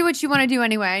 you're gonna do what you want to do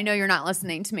anyway. I know you're not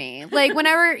listening to me. Like,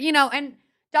 whenever and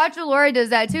Dr. Laura does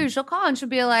that too. She'll call and she'll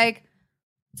be like,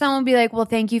 someone will be like, "Well,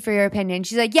 thank you for your opinion."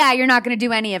 She's like, "Yeah, you're not gonna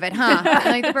do any of it, huh?" And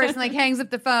like the person like hangs up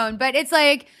the phone. But it's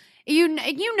like,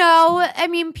 I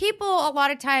mean, people a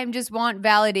lot of time just want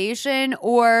validation,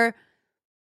 or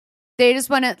they just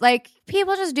want to, like,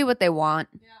 people just do what they want.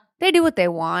 Yeah. They do what they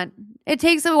want. It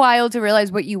takes a while to realize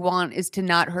what you want is to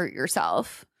not hurt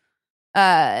yourself.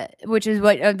 Which is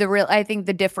what I think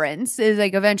the difference is,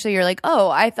 like, eventually you're like, oh,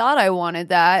 I thought I wanted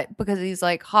that because he's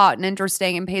like hot and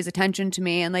interesting and pays attention to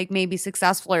me and like maybe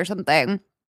successful or something.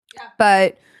 Yeah.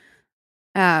 But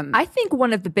I think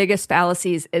one of the biggest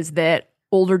fallacies is that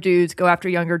older dudes go after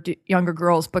younger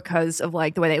girls because of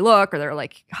like the way they look or they're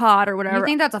like hot or whatever. You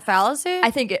think that's a fallacy?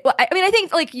 I think I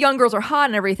think like young girls are hot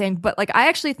and everything, but like I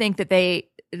actually think that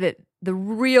the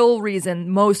real reason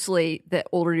mostly that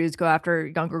older dudes go after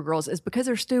younger girls is because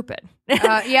they're stupid.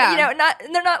 Yeah.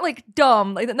 They're not like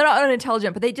dumb, like they're not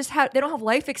unintelligent, but they don't have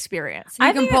life experience.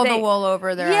 You can pull the wool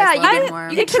over their eyes a little bit more. You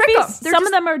can It could trick be them. some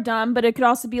of them are dumb, but it could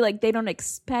also be like they don't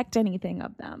expect anything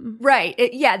of them. Right.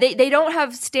 They don't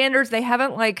have standards. They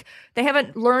haven't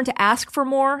learned to ask for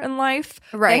more in life.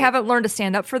 Right. They haven't learned to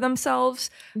stand up for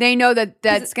themselves. They know that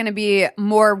that's going to be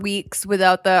more weeks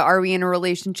without the "are we in a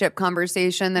relationship"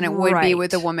 conversation than it would would be Right.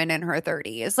 with a woman in her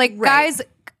 30s. Like Right. guys,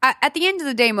 at the end of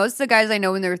the day, most of the guys I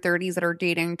know in their 30s that are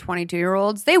dating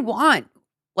 22-year-olds, they want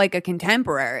like a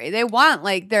contemporary. They want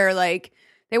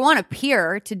they want a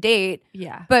peer to date.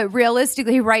 Yeah. But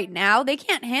realistically, right now, they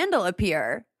can't handle a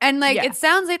peer. And like, Yeah. it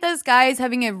sounds like this guy is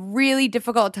having a really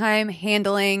difficult time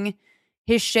handling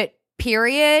his shit,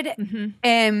 period. Mm-hmm.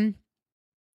 And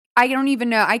I don't even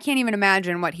know. I can't even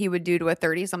imagine what he would do to a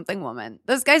 30-something woman.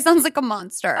 This guy sounds like a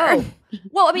monster. Oh,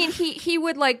 well, I mean, he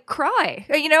would like cry,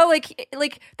 you know,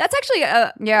 like that's actually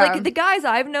Yeah. like the guys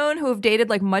I've known who have dated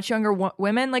like much younger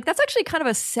women, like that's actually kind of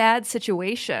a sad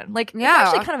situation. Like, it's Yeah.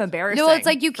 actually kind of embarrassing. No, it's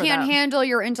like you for can't them. handle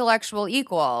your intellectual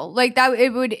equal. Like that,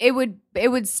 it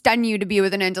would stun you to be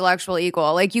with an intellectual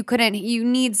equal. Like you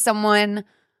need someone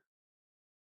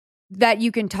that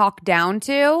you can talk down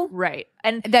to, Right.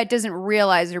 And that doesn't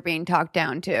realize they're being talked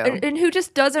down to. and who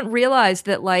just doesn't realize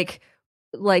that like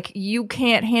you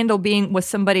can't handle being with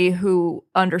somebody who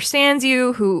understands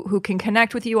you, who can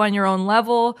connect with you on your own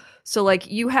level. So like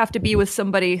you have to be with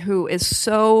somebody who is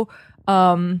so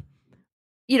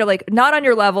you know, like not on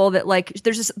your level, that like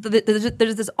there's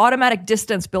this automatic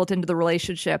distance built into the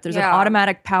relationship. There's an Yeah.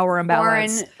 automatic power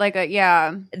imbalance Foreign, like a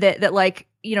yeah. that like,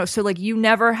 you know, so like you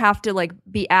never have to like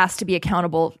be asked to be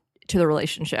accountable to the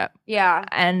relationship. Yeah.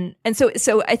 And so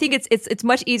I think it's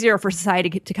much easier for society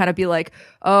to kind of be like,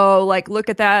 oh, like look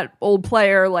at that old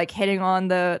player like hitting on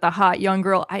the hot young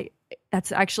girl.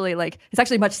 That's actually like, it's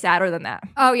actually much sadder than that.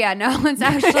 Oh yeah, no, it's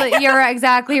actually you're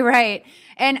exactly right.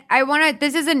 And I want to.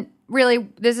 This isn't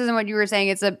what you were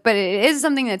saying. But it is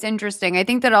something that's interesting. I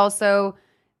think that also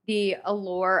the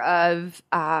allure of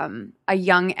a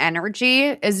young energy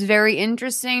is very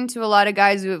interesting to a lot of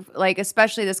guys who, like,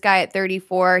 especially this guy at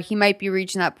 34. He might be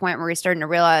reaching that point where he's starting to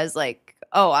realize, like,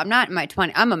 oh, I'm not in my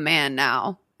 20s. I'm a man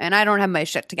now, and I don't have my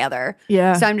shit together.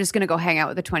 Yeah. So I'm just gonna go hang out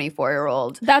with a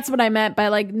 24-year-old. That's what I meant by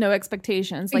like no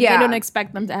expectations. Like Yeah. they don't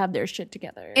expect them to have their shit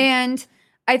together. And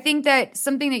I think that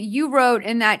something that you wrote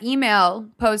in that email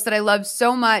post that I love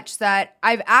so much that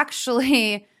I've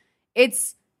actually, it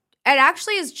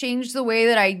actually has changed the way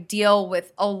that I deal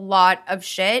with a lot of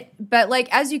shit. But like,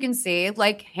 as you can see,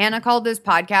 like Hannah called this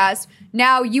podcast.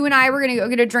 Now you and I were going to go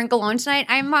get a drink alone tonight.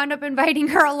 I wound up inviting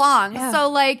her along. Yeah. So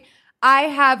like, I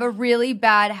have a really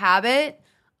bad habit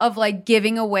of like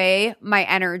giving away my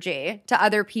energy to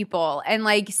other people and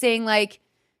like saying like,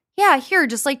 yeah, here,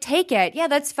 just like take it. Yeah,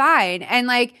 that's fine. And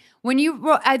like when you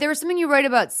wrote, there was something you wrote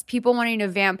about people wanting to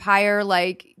vampire,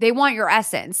 like they want your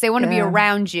essence. They want to be Yeah.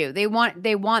 around you. They want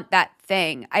that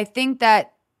thing. I think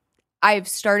that I've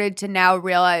started to now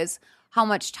realize how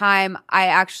much time I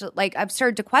actually like. I've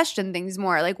started to question things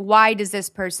more. Like, why does this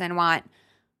person want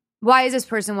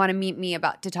to meet me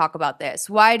to talk about this?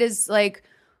 Why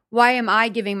am I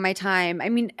giving my time? I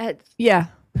mean, Yeah.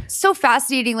 so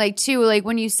fascinating. Like too, like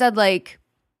when you said like,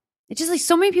 it's just like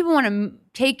so many people want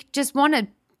to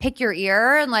pick your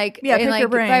ear and like, Yeah, and pick like, your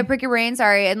brain. pick your brain.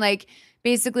 Sorry. And like,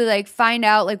 basically like find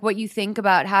out like what you think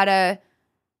about how to,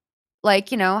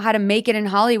 like, you know, how to make it in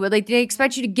Hollywood. Like they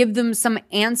expect you to give them some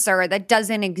answer that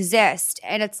doesn't exist.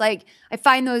 And it's like, I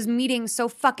find those meetings so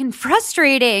fucking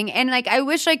frustrating. And like, I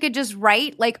wish I could just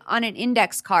write like on an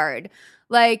index card,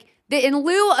 like, in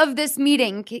lieu of this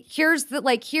meeting, here's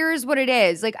what it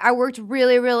is. Like I worked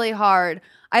really, really hard.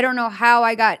 I don't know how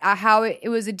I got how it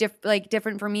was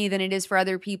different for me than it is for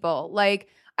other people. Like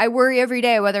I worry every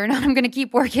day whether or not I'm going to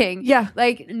keep working. Yeah.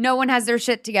 Like no one has their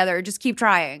shit together. Just keep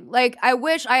trying. Like I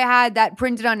wish I had that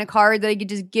printed on a card that I could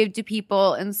just give to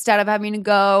people instead of having to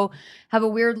go have a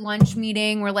weird lunch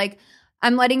meeting where like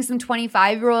I'm letting some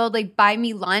 25-year-old like buy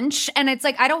me lunch, and it's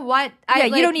like I don't want. Yeah,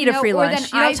 you don't need a free or lunch. then You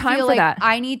don't I have time feel for like that.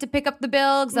 I need to pick up the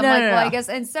bill because I'm No, like, no, well, no. I guess.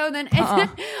 And so then Uh-uh.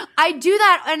 I do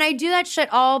that, and I do that shit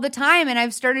all the time, and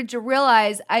I've started to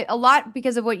realize a lot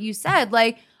because of what you said,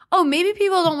 like. Oh, maybe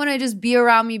people don't want to just be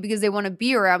around me because they want to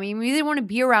be around me. Maybe they want to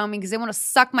be around me because they want to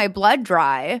suck my blood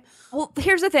dry. Well,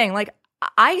 here's the thing. Like,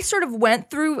 I sort of went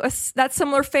through that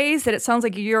similar phase that it sounds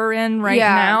like you're in right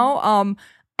Yeah. now.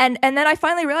 And then I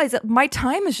finally realized that my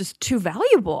time is just too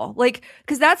valuable. Like,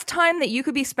 because that's time that you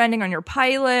could be spending on your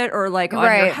pilot or like on your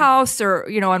Right. house or,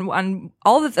 you know, on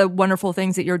all of the wonderful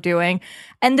things that you're doing.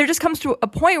 And there just comes to a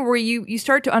point where you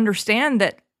start to understand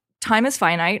that time is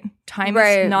finite. Time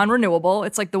Right. is non-renewable.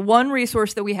 It's like the one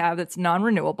resource that we have that's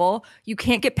non-renewable. You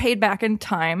can't get paid back in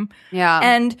time. Yeah.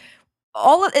 And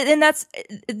that's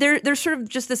there's sort of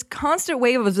just this constant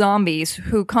wave of zombies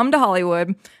who come to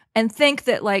Hollywood and think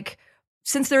that like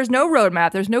since there's no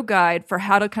roadmap, there's no guide for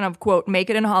how to kind of quote make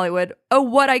it in Hollywood. Oh,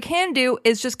 what I can do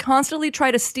is just constantly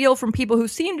try to steal from people who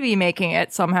seem to be making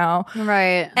it somehow,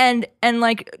 right. and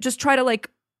like just try to like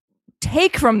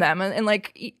take from them. And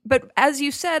like, but as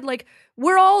you said, like,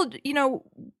 we're all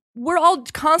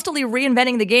constantly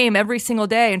reinventing the game every single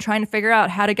day and trying to figure out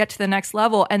how to get to the next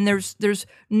level. And there's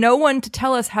no one to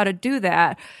tell us how to do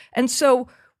that. And so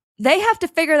they have to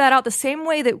figure that out the same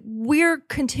way that we're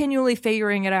continually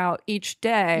figuring it out each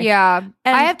day. Yeah.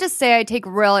 And I have to say I take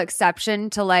real exception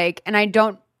to like, and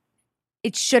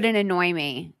it shouldn't annoy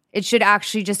me. It should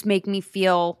actually just make me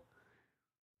feel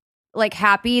like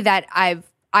happy that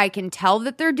I can tell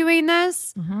that they're doing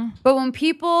this. Mm-hmm. But when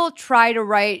people try to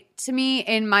write to me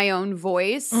in my own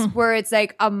voice, where it's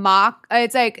like a mock,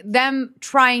 it's like them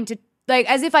trying to, like,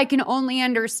 as if I can only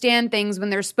understand things when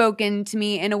they're spoken to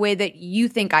me in a way that you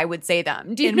think I would say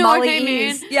them. Do you In know what I Mollyese.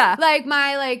 mean? Yeah.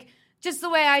 Like just the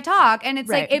way I talk. And it's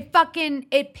Right. like,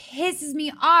 it pisses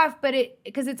me off, but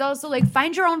because it's also like,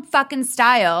 find your own fucking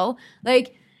style.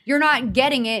 Like, you're not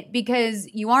getting it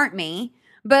because you aren't me.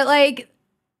 But like,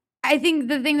 I think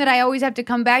the thing that I always have to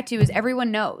come back to is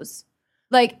everyone knows.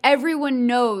 Like, everyone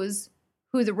knows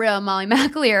who the real Molly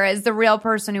McAleer is, the real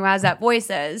person who has that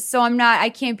voice is. So I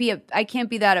can't be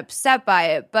that upset by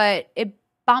it, but it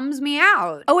bums me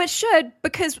out. Oh, it should,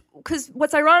 because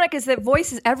what's ironic is that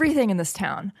voice is everything in this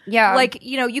town. Yeah. Like,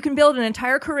 you can build an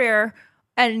entire career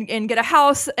and get a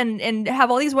house and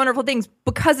have all these wonderful things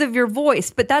because of your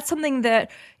voice. But that's something that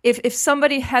if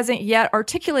somebody hasn't yet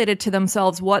articulated to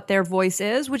themselves what their voice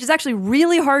is, which is actually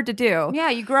really hard to do. Yeah,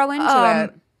 you grow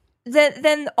into it.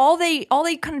 Then all they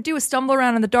kind of do is stumble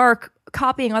around in the dark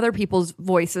copying other people's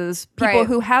voices, people Right.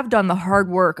 who have done the hard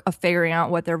work of figuring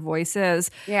out what their voice is.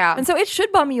 Yeah. And so it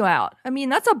should bum you out. I mean,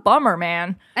 that's a bummer,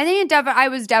 man. I think I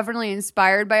was definitely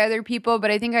inspired by other people, but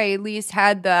I think I at least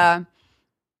had the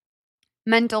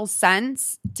mental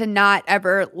sense to not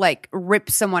ever like rip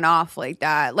someone off like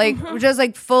that. Like just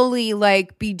like fully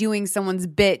like be doing someone's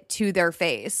bit to their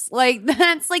face. Like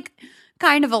that's like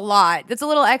kind of a lot. That's a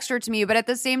little extra to me, but at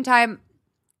the same time,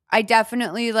 I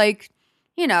definitely like,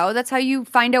 that's how you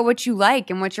find out what you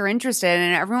like and what you're interested in.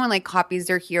 And everyone like copies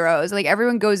their heroes. Like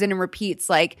everyone goes in and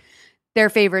repeats like their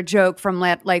favorite joke from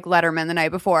like Letterman the night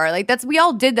before. Like we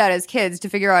all did that as kids to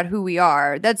figure out who we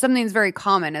are. That's something that's very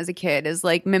common as a kid, is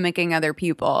like mimicking other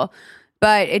people.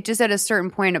 But it just at a certain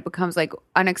point it becomes like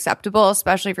unacceptable,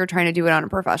 especially if you're trying to do it on a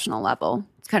professional level.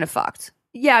 It's kind of fucked.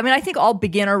 Yeah, I mean, I think all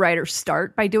beginner writers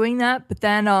start by doing that, but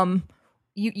then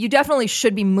you definitely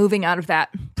should be moving out of that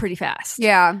pretty fast.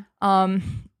 Yeah. But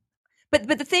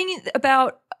the thing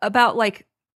about like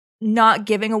not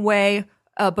giving away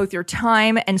both your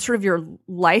time and sort of your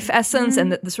life essence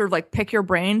and the sort of like pick your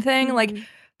brain thing, like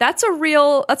that's a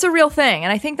real thing,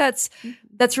 and I think that's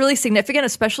really significant,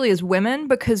 especially as women,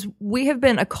 because we have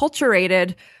been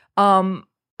acculturated and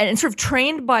sort of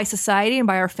trained by society and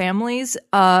by our families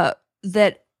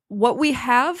that what we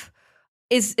have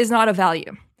is not of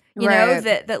value. You know,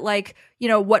 Right. that like,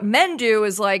 what men do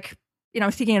is like,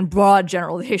 I'm speaking in broad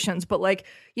generalizations, but like,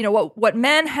 what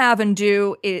men have and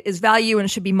do is value and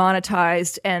should be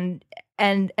monetized, and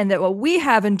that what we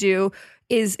have and do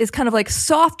is kind of like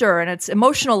softer and it's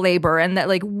emotional labor, and that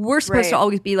like we're supposed to Right.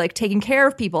 always be like taking care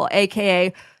of people,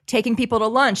 aka taking people to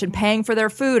lunch and paying for their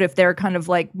food if they're kind of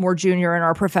like more junior in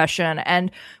our profession. And,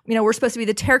 we're supposed to be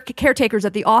the caretakers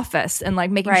at the office and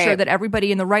like making Right. sure that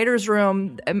everybody in the writer's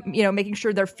room, making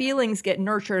sure their feelings get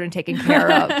nurtured and taken care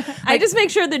of. I just make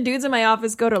sure the dudes in my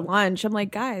office go to lunch. I'm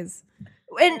like, guys,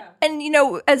 And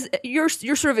as you're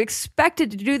sort of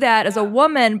expected to do that as a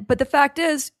woman, but the fact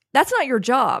is that's not your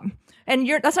job. And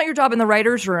that's not your job in the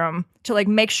writer's room to like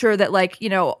make sure that like,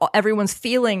 everyone's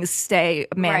feelings stay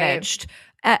managed.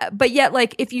 But yet,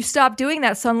 like, if you stop doing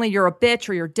that, suddenly you're a bitch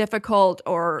or you're difficult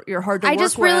or you're hard to work I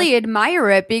just with. really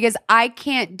admire it because I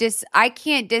can't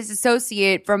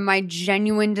disassociate from my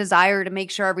genuine desire to make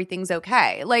sure everything's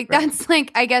okay. Like that's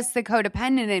like, I guess, the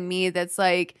codependent in me that's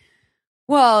like,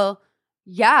 well,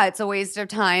 yeah, it's a waste of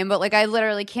time, but like I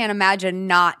literally can't imagine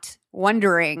not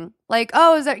wondering like,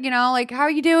 oh, is that, like, how are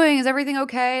you doing? Is everything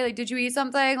okay? Like, did you eat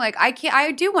something? Like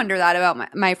I do wonder that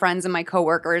about my friends and my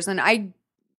coworkers, and I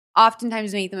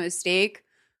oftentimes make the mistake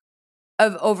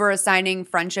of over assigning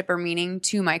friendship or meaning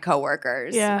to my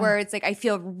coworkers, where it's like I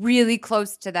feel really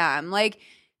close to them. Like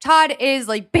Todd is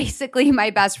like basically my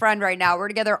best friend right now. We're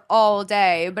together all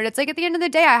day, but it's like at the end of the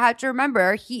day, I have to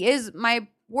remember he is my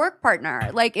work partner.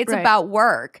 Like it's Right. about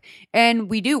work, and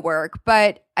we do work.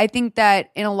 But I think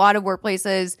that in a lot of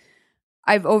workplaces,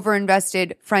 I've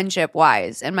overinvested friendship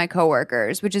wise in my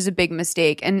coworkers, which is a big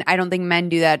mistake. And I don't think men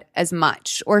do that as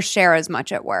much or share as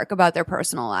much at work about their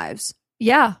personal lives.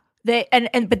 Yeah.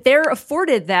 But they're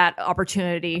afforded that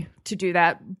opportunity to do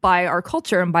that by our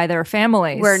culture and by their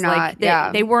families. We're not,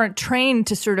 Like, they weren't trained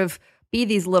to sort of be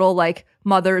these little like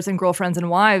mothers and girlfriends and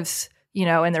wives, you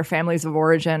know, in their families of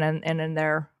origin and in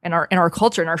our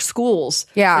culture, in our schools.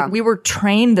 Yeah. Like, we were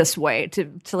trained this way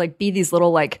to like be these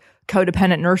little like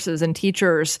codependent nurses and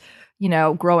teachers, you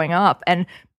know, growing up. And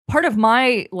part of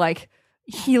my like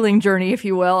healing journey, if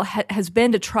you will, has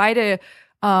been to try to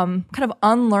kind of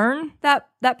unlearn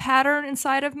that pattern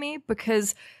inside of me,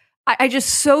 because I just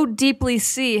so deeply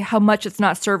see how much it's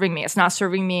not serving me. It's not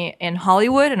serving me in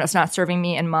Hollywood, and it's not serving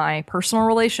me in my personal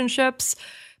relationships,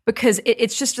 because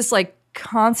it's just this like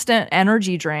constant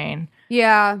energy drain.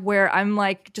 Yeah. Where I'm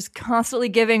like just constantly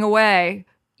giving away,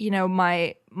 you know,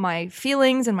 my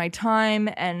feelings and my time,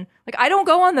 and like I don't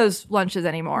go on those lunches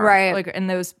anymore, right? Like in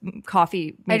those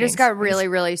coffee meetings. I just got really,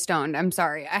 really stoned. I'm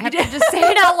sorry. I have to just say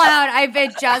it out loud.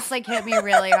 It just like hit me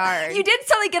really hard. You did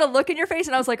suddenly get a look in your face,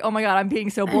 and I was like, oh my God, I'm being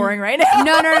so boring right now.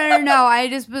 No. I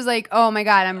just was like, oh my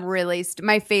God, I'm really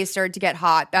my face started to get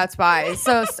hot. That's why.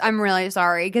 So I'm really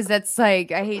sorry, because that's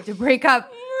like, I hate to break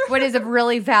up what is a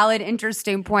really valid,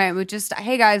 interesting point with just,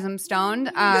 hey guys, I'm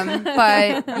stoned.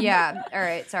 But yeah, all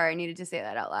right. Sorry, I needed to say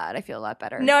that out loud. I feel a lot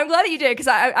better. No, I'm glad that you did, because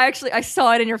I actually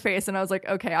saw it in your face, and I was like,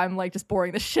 okay, I'm like just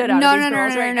boring the shit out of these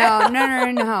girls right now.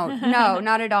 No,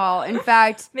 not at all. In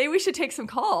fact, maybe we should take some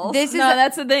calls.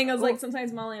 That's the thing. I was like,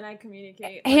 sometimes Molly and I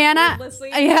communicate. Like, Hannah,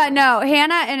 wordlessly.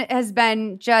 Hannah has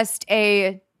been just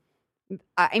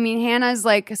Hannah's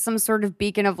like some sort of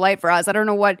beacon of light for us. I don't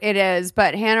know what it is,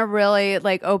 but Hannah really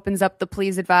like opens up the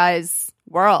please advise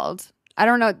world. I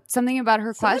don't know, something about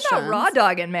her questions. Something about raw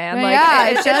dogging, man. Well, like, yeah,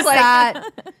 it's just like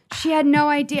that she had no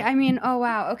idea. I mean, oh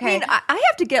wow, okay. I mean, I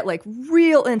have to get like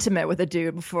real intimate with a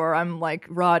dude before I'm like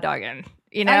raw dogging.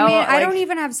 You know, I mean, like, I don't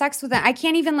even have sex with them. I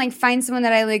can't even like find someone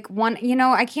that I like want. You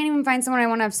know, I can't even find someone I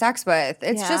want to have sex with.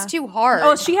 It's just too hard.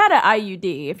 Oh, she had an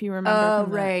IUD, if you remember. Oh,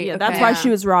 from the- right. Yeah, Okay. that's why she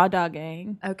was raw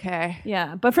dogging. Okay.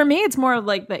 Yeah, but for me, it's more of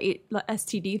like the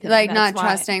STD thing. like That's not why.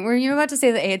 trusting. Were you about to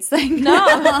say the AIDS thing?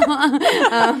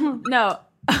 No. No.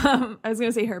 I was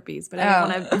going to say herpes, but I don't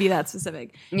want to be that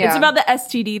specific. Yeah. It's about the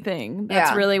STD thing.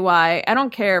 That's Yeah. really why. I don't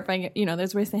care if I get,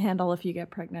 there's ways to handle if you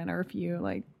get pregnant or if you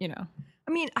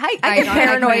I mean, I I get couldn't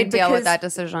paranoid deal with because that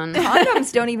decision.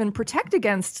 condoms don't even protect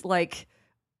against like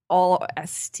all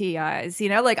STIs. You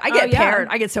know, like I get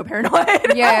I get so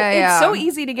paranoid. Yeah. It's so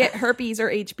easy to get herpes or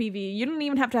HPV. You don't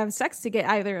even have to have sex to get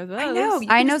either of those. I know.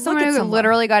 I know someone who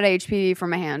literally got HPV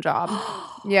from a hand job.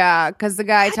 Yeah, because the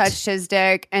guy touched his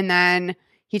dick and then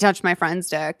he touched my friend's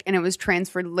dick, and it was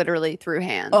transferred literally through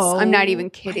hands. I'm not even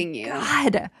kidding you.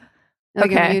 God.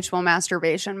 Like a mutual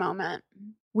masturbation moment.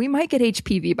 We might get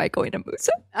HPV by going to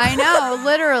Musa. I know,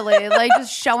 literally. Like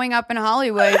just showing up in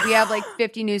Hollywood, we have like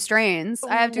 50 new strains.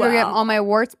 I have to go get all my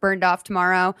warts burned off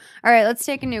tomorrow. All right, let's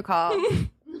take a new call.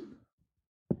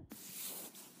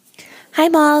 Hi,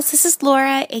 Malls. This is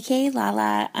Laura, aka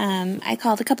Lala. I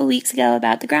called a couple weeks ago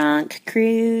about the Gronk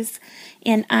cruise,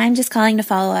 and I'm just calling to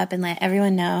follow up and let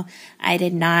everyone know I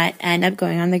did not end up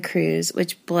going on the cruise,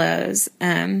 which blows.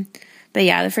 But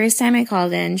yeah, the first time I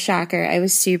called in, shocker, I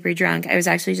was super drunk. I was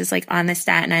actually just like on the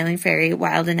Staten Island ferry,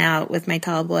 wilding out with my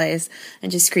tall boys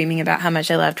and just screaming about how much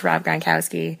I loved Rob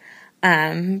Gronkowski.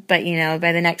 But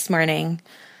by the next morning,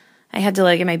 I had to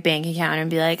look at my bank account and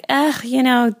be like,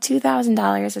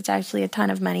 $2,000, it's actually a ton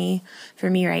of money for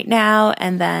me right now.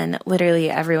 And then literally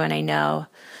everyone I know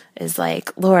is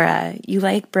like, Laura, you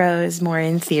like bros more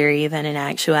in theory than in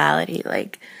actuality.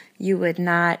 Like, you would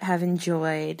not have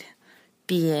enjoyed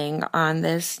being on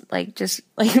this, like, just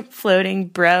like floating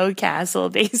bro castle,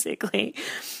 basically.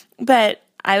 But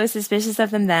I was suspicious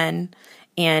of them then,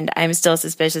 and I'm still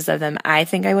suspicious of them. I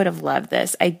think I would have loved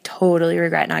this. I totally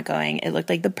regret not going. It looked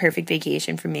like the perfect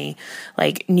vacation for me.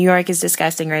 Like, New York is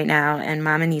disgusting right now, and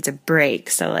Mama needs a break.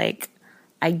 So, like,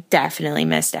 I definitely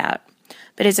missed out.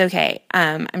 But it's okay.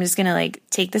 I'm just going to, like,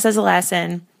 take this as a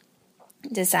lesson,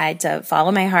 decide to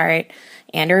follow my heart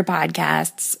and her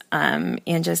podcasts,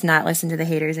 and just not listen to the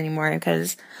haters anymore,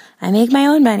 because I make my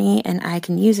own money and I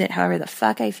can use it however the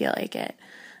fuck I feel like it.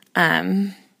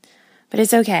 But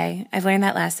it's okay. I've learned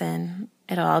that lesson.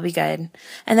 It'll all be good.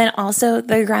 And then also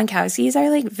the Gronkowskis are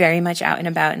like very much out and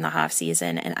about in the off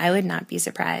season, and I would not be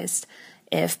surprised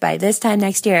if by this time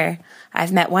next year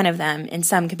I've met one of them in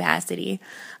some capacity.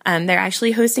 They're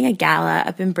actually hosting a gala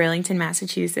up in Burlington,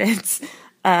 Massachusetts.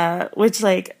 Which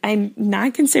like I'm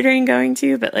not considering going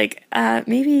to, but like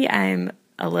maybe I'm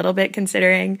a little bit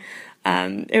considering.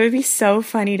 It would be so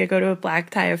funny to go to a black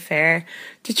tie affair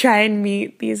to try and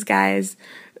meet these guys.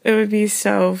 It would be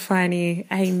so funny.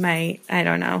 I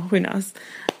don't know, who knows.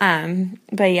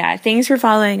 But yeah, thanks for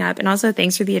following up, and also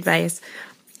thanks for the advice.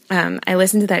 I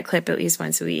listen to that clip at least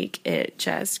once a week. It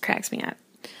just cracks me up.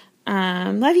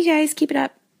 Love you guys. Keep it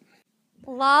up.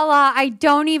 Lala, I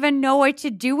don't even know what to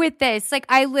do with this. Like,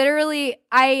 I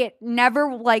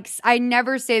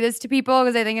never say this to people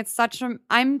because I think it's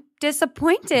I'm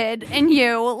disappointed in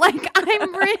you. Like,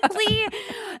 I'm really,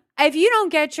 if you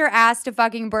don't get your ass to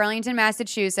fucking Burlington,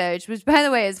 Massachusetts, which by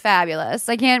the way is fabulous.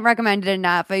 I can't recommend it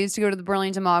enough. I used to go to the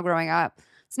Burlington Mall growing up.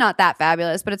 It's not that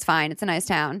fabulous, but it's fine. It's a nice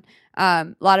town. A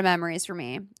lot of memories for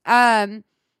me.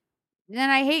 Then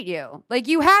I hate you. Like,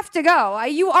 you have to go.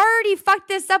 You already fucked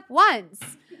this up once.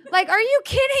 Like, are you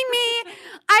kidding me?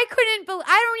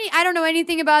 I don't know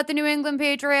anything about the New England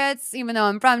Patriots, even though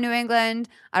I'm from New England.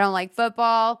 I don't like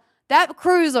football. That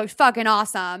cruise looked fucking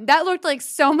awesome. That looked like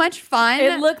so much fun.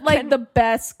 It looked like the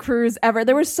best cruise ever.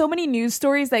 There were so many news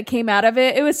stories that came out of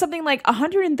it. It was something like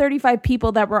 135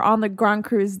 people that were on the Grand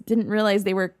Cruise didn't realize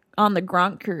they were on the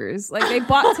Grand Cruise. Like, they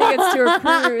bought tickets to a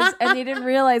cruise and they didn't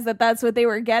realize that that's what they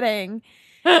were getting.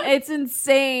 It's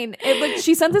insane.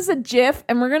 She sent us a GIF,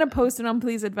 and we're gonna post it on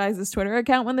Please Advise's Twitter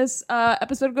account when this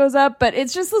episode goes up. But it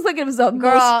just looks like it was the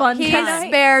most fun he time.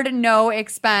 Spared no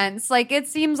expense. Like, it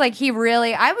seems like he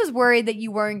really. I was worried that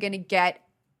you weren't gonna get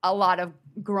a lot of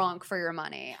Gronk for your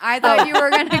money. I thought you were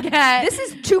gonna get. This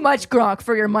is too much Gronk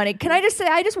for your money. Can I just say,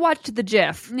 I just watched the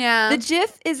GIF. Yeah, the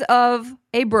GIF is of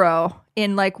a bro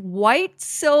in like white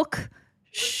silk.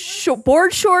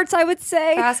 Board shorts, I would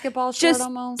say. Basketball short, just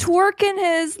almost. Twerking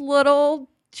his little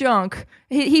junk.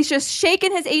 He's just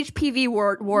shaking his HPV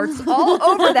warts all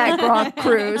over that Gronk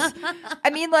cruise.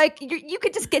 I mean, like, you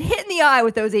could just get hit in the eye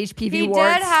with those HPV warts.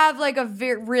 He did have like a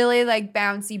really like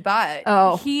bouncy butt.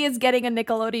 Oh, he is getting a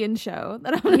Nickelodeon show.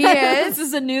 He is? This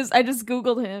is the news. I just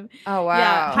Googled him. Oh, wow.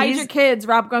 Yeah, hide your kids.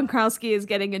 Rob Gronkowski is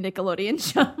getting a Nickelodeon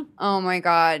show. Oh, my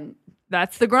God.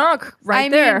 That's the Gronk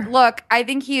there. I mean, look, I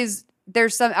think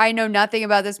I know nothing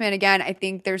about this man. Again, I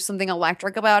think there's something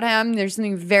electric about him. There's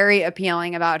something very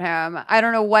appealing about him. I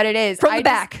don't know what it is. From the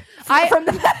back.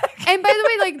 And by the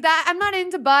way, like that, I'm not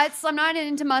into butts. I'm not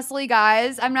into muscly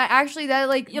guys. I'm not actually that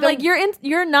like.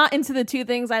 You're not into the two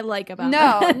things I like about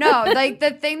them. No. Like,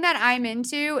 the thing that I'm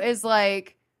into is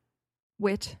like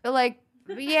wit. Like,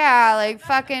 yeah, like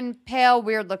fucking pale,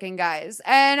 weird looking guys.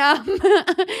 And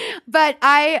but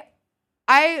I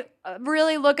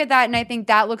really look at that and I think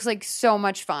that looks like so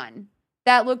much fun.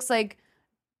 That looks like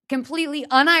completely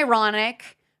unironic,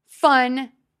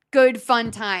 fun, good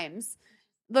fun times.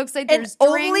 Looks like there's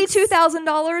only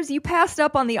 $2,000. You passed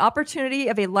up on the opportunity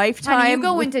of a lifetime. Honey, you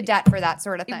go into debt for that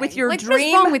sort of thing. With your like,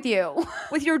 dream, what's wrong with you?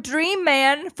 With your dream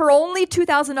man for only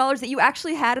 $2,000 that you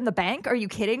actually had in the bank. Are you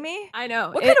kidding me? I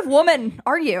know. What kind of woman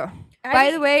are you?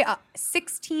 By the way,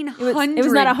 1,600 it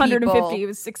was not 150. people It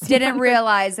was 16. didn't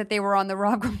realize that they were on the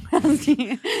Rob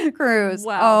Gronkowski cruise.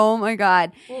 Wow. Oh my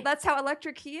God. Well, that's how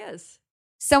electric he is.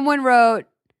 Someone wrote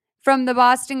from the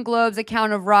Boston Globe's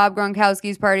account of Rob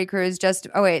Gronkowski's party cruise.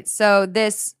 Okay.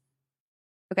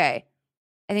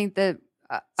 I think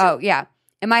yeah.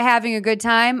 Am I having a good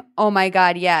time? Oh my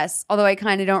God, yes. Although I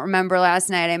kind of don't remember last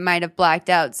night. I might have blacked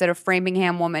out, said a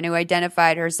Framingham woman who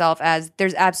identified herself as,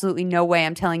 there's absolutely no way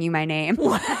I'm telling you my name.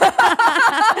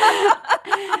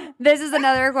 This is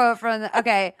another quote from,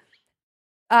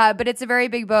 but it's a very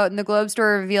big boat, and the Globe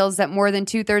story reveals that more than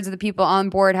 2/3 of the people on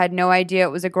board had no idea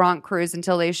it was a Gronk cruise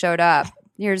until they showed up.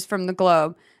 Here's from the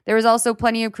Globe. There was also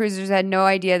plenty of cruisers who had no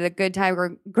idea that Good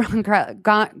Time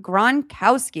Gronkowski,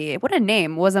 what a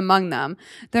name, was among them.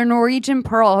 The Norwegian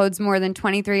Pearl holds more than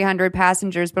 2,300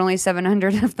 passengers, but only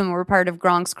 700 of them were part of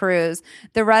Gronk's cruise.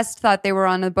 The rest thought they were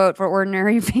on a boat for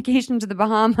ordinary vacation to the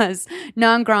Bahamas.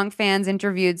 Non-Gronk fans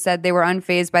interviewed said they were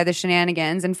unfazed by the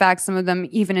shenanigans. In fact, some of them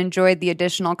even enjoyed the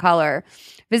additional color.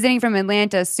 Visiting from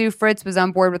Atlanta, Sue Fritz was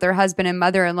on board with her husband and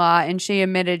mother-in-law, and she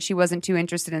admitted she wasn't too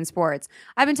interested in sports.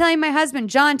 I've been telling my husband,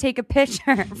 John, take a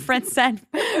picture, Fritz said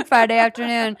Friday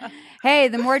afternoon. Hey,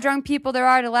 the more drunk people there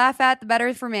are to laugh at, the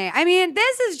better for me. I mean,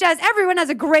 this is just, everyone has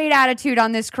a great attitude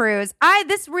on this cruise.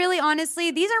 This really,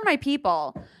 honestly, these are my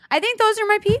people. I think those are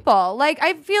my people. Like,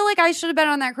 I feel like I should have been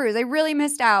on that cruise. I really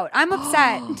missed out. I'm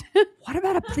upset. What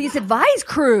about a Please Advise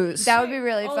cruise? That would be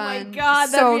really fun. Oh my God,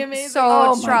 that'd be amazing.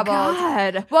 So troubled.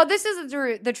 God. Well, this is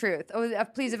the truth. A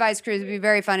Please Advise cruise would be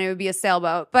very fun. It would be a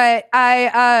sailboat. But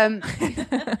I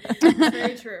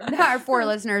Very true. there are 4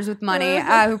 listeners with money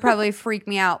who probably freak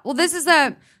me out. Well, this is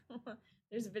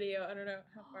There's a video. I don't know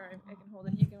how far I can hold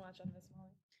it. You can watch on this one.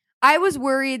 I was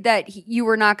worried that you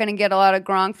were not going to get a lot of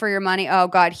Gronk for your money. Oh,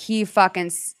 God, he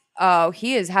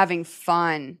is having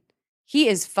fun. He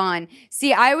is fun.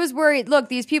 See, I was worried. Look,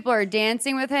 these people are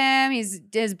dancing with him.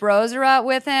 His bros are out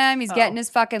with him. He's getting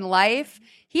his fucking life.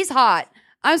 He's hot.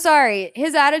 I'm sorry.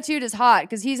 His attitude is hot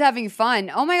because he's having fun.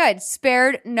 Oh, my God.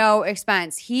 Spared no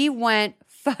expense. He went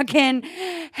fucking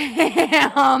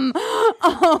ham.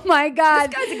 Oh my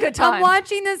God. This guy's a good time. I'm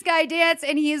watching this guy dance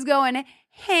and he's going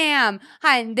ham.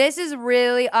 Hun, this is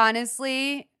really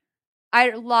honestly,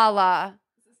 Lala.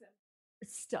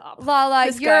 Stop. Lala,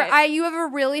 This guy- you have a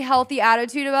really healthy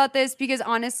attitude about this because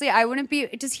honestly, I wouldn't be.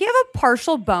 Does he have a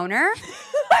partial boner?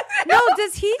 No,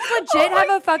 does he legit have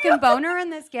a fucking boner in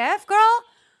this gif, girl?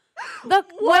 Look,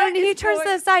 when he turns to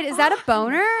the side, is that a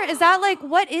boner? Is that like,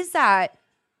 what is that?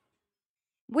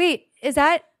 Wait, is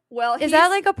that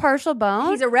like a partial bone?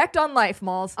 He's erect on life,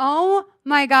 Malls. Oh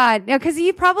my God. Yeah, because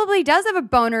he probably does have a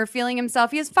boner feeling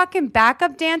himself. He has fucking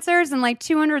backup dancers and like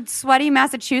 200 sweaty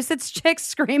Massachusetts chicks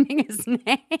screaming his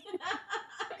name.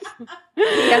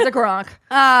 He has a Gronk.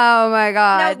 Oh my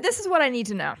Now, God. this is what I need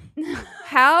to know.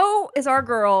 How is our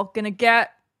girl going to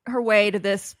get her way to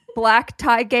this black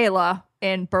tie gala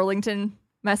in Burlington,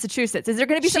 Massachusetts? Is there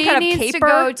going to be some kind of caper? She needs to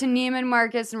go to Neiman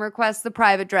Marcus and request the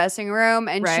private dressing room,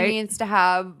 and she Right. needs to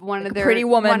have one of their Pretty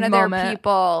Woman one of their moment.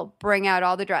 people bring out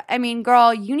all the dress. I mean,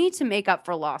 girl, you need to make up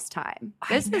for lost time.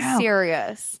 This is know.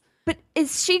 serious. But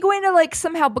is she going to like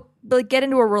somehow like get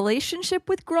into a relationship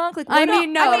with Gronk? Like, I what-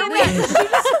 mean, no.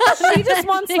 She just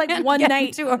wants like Can't one get night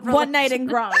into a in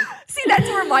Gronk. See, that's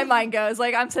where my mind goes.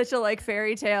 Like, I'm such a like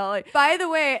fairy tale. Like, By the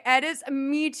way, Ed is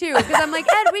me too, because I'm like,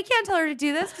 Ed, we can't tell her to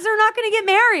do this because they're not going to get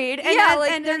married. And Yeah, Ed-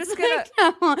 like, and they're it's just gonna-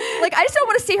 like, no. like I just don't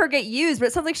want to see her get used, but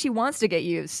it sounds like she wants to get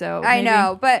used. So I maybe-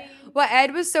 know, but what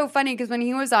Ed was so funny because when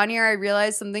he was on here, I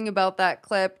realized something about that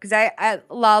clip because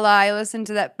I listened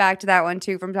to that back to that one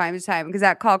too from time to time because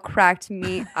that call cracked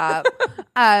me up.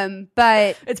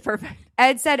 But it's perfect.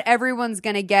 Ed said everyone's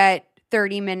gonna get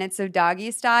 30 minutes of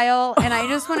doggy style, and I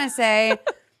just want to say,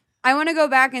 I want to go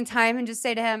back in time and just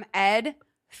say to him, Ed.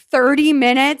 30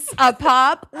 minutes a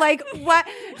pop? Like what?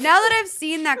 Now that I've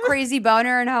seen that crazy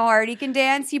boner and how hard he can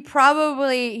dance, he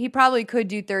probably could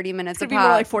do 30 minutes It's a gonna be more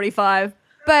pop. like 45.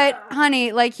 But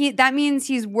honey, like that means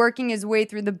he's working his way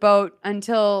through the boat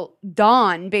until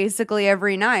dawn, basically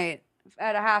every night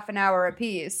at a half an hour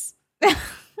apiece. I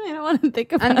don't want to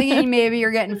think about I'm it. thinking maybe you're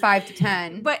getting 5 to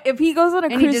 10, But if he goes on a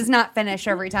and he cruise, does not finish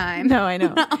every time. no, I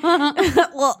know.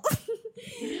 Well,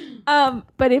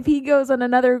 but if he goes on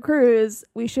another cruise,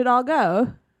 we should all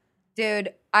go.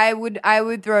 Dude, I would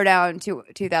throw down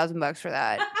 $2,000 for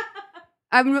that.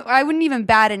 I wouldn't even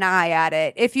bat an eye at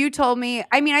it. If you told me,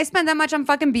 I mean, I spent that much on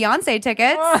fucking Beyonce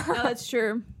tickets, No, that's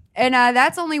true. and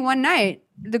that's only one night.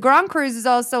 The Grand Cruise is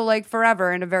also like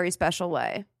forever in a very special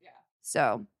way. Yeah.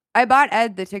 So I bought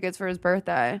Ed the tickets for his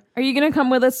birthday. Are you gonna come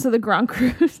with us to the Grand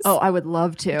Cruise? Oh, I would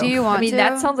love to. Do you want I mean, to?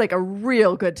 that sounds like a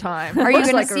real good time. Are you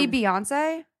Looks going to like see a-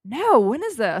 Beyonce? No, when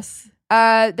is this?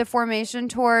 The Formation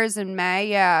tours in May.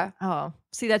 Yeah. Oh,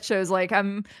 see, that shows like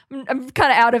I'm kind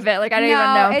of out of it. Like I don't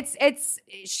even know. It's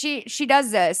she does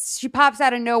this. She pops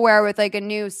out of nowhere with like a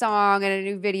new song and a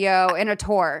new video and a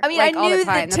tour. I mean, like, I all the knew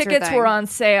time. that That's her tickets thing. were on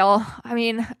sale. I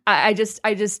mean, I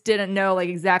just didn't know like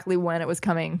exactly when it was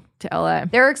coming to LA.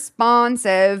 They're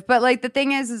expensive, but like the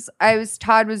thing is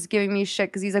Todd was giving me shit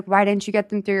because he's like, why didn't you get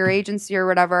them through your agency or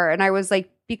whatever? And I was like,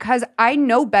 because I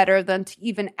know better than to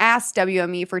even ask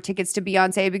WME for tickets to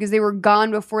Beyonce because they were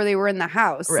gone before they were in the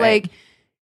house. Right. Like,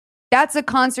 that's a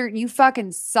concert you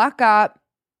fucking suck up.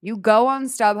 You go on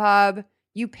StubHub.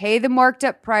 You pay the marked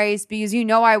up price because you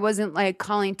know I wasn't like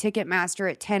calling Ticketmaster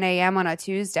at 10 a.m. on a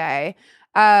Tuesday.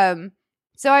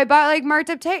 So I bought like marked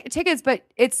up tickets, but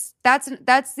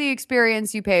that's the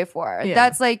experience you pay for. Yeah.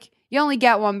 That's like you only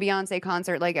get one Beyonce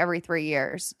concert like every 3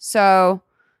 years. So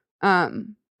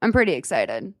I'm pretty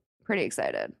excited. Pretty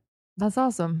excited. That's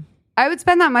awesome. I would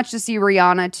spend that much to see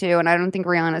Rihanna too, and I don't think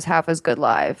Rihanna's half as good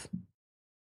live.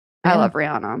 I Yeah. love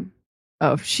Rihanna.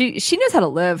 Oh, she knows how to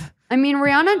live. I mean,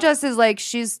 Rihanna just is like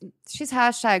she's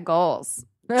hashtag goals.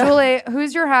 Julie,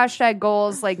 who's your hashtag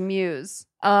goals like muse?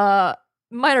 Mine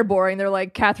are boring. They're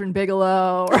like Catherine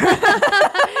Bigelow.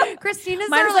 Christina's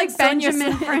Mine's are like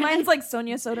Benjamin. Mine's like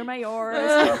Sonia Sotomayor,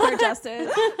 Supreme Court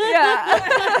Justice.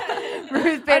 yeah.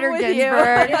 Ruth Bader with you.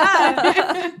 Ginsburg.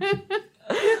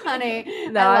 Honey,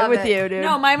 No, I I'm love with it. you, dude.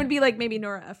 No, mine would be like maybe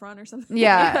Nora Ephron or something.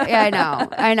 Yeah,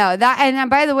 I know that. And then,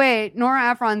 by the way,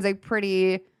 Nora Ephron's like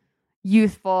pretty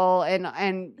youthful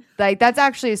and like that's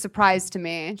actually a surprise to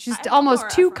me. She's I love almost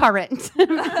Nora too Ephron. current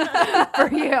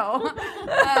for you.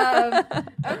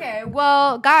 Okay, Okay,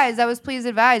 well, guys, that was Please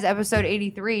Advise, episode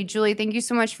 83. Julie, thank you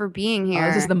so much for being here.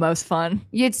 This is the most fun.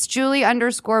 It's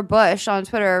Julie_Bush on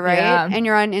Twitter, right? Yeah. And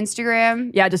you're on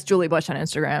Instagram. Yeah, just Julie Bush on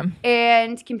Instagram.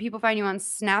 And can people find you on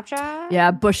Snapchat?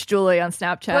 Yeah, Bush Julie on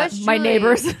Snapchat. Bush My Julie.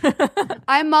 neighbors.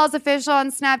 I'm Malls Official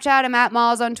on Snapchat. I'm at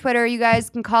Malls on Twitter. You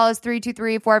guys can call us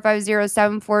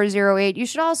 323-450-7408. You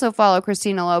should also follow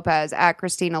Christina Lopez at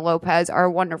Christina Lopez, our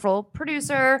wonderful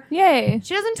producer. Yay.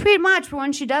 She doesn't tweet much, but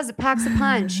when she does, it packs a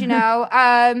punch, you know?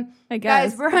 I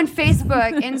guess. Guys, we're on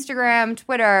Facebook, Instagram,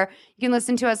 Twitter. You can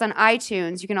listen to us on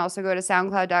iTunes. You can also go to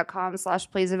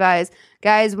soundcloud.com/pleaseadvise.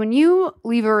 Guys, when you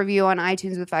leave a review on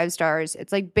iTunes with 5 stars,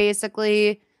 it's like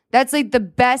basically, that's like the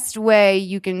best way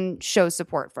you can show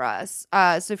support for us.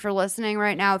 So if you're listening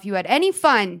right now, if you had any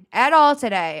fun at all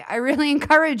today, I really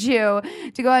encourage you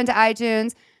to go into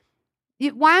iTunes.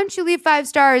 Why don't you leave 5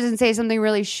 stars and say something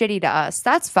really shitty to us?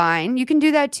 That's fine. You can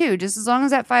do that too. Just as long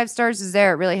as that 5 stars is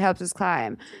there, it really helps us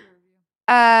climb.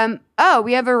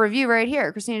 We have a review right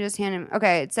here. Christina just handed.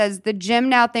 Okay, it says the gym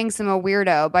now thinks I'm a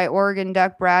weirdo by Oregon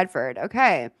Duck Bradford.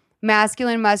 Okay,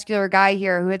 masculine, muscular guy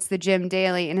here who hits the gym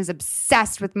daily and is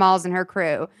obsessed with Malls and her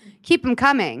crew. Keep them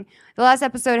coming. The last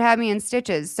episode had me in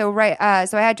stitches, so I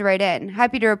had to write in.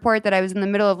 Happy to report that I was in the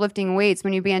middle of lifting weights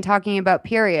when you began talking about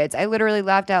periods. I literally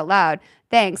laughed out loud.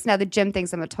 Thanks. Now the gym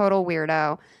thinks I'm a total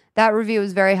weirdo. That review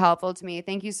was very helpful to me.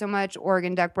 Thank you so much,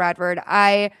 Oregon Duck Bradford.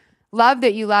 I love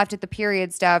that you laughed at the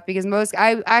period stuff because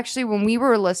when we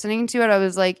were listening to it, I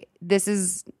was like, this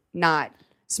is not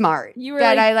smart. You were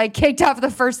that like- I like kicked off the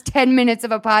first 10 minutes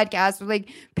of a podcast with like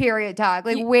period talk,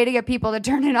 like way to get people to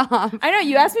turn it off. I know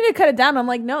you asked me to cut it down. I'm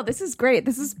like, no, this is great.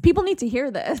 People need to hear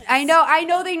this. I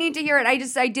know they need to hear it. I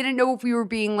didn't know if we were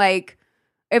being like,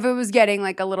 if it was getting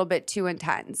like a little bit too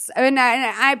intense. And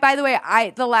I by the way,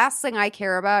 the last thing I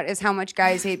care about is how much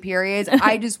guys hate periods.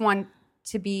 I just want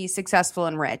to be successful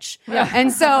and rich. Yeah.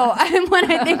 And so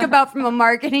when I think about from a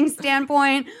marketing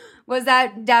standpoint, was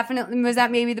that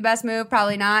maybe the best move?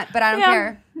 Probably not, but I don't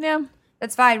care. Yeah.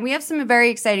 That's fine. We have some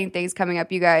very exciting things coming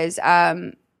up, you guys.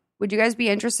 Would you guys be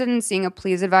interested in seeing a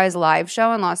Please Advise live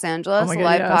show in Los Angeles, Oh my a God,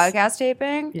 live yes. podcast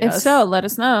taping? Yes. If so, let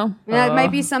us know. That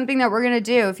might be something that we're going to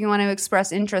do. If you want to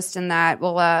express interest in that,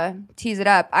 we'll tease it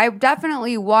up. I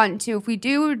definitely want to. If we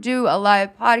do a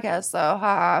live podcast, though,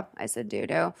 I said do.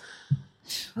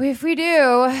 If we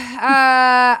do,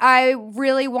 I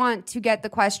really want to get the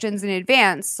questions in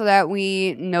advance so that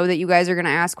we know that you guys are going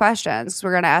to ask questions.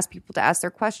 We're going to ask people to ask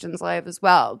their questions live as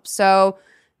well. So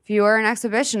if you are an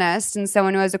exhibitionist and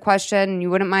someone who has a question and you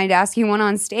wouldn't mind asking one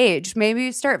on stage, maybe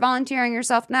you start volunteering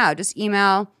yourself now. Just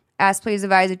email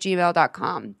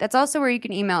askpleaseadvise@gmail.com. That's also where you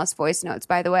can email us voice notes,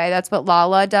 by the way. That's what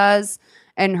Lala does.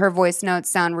 And her voice notes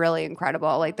sound really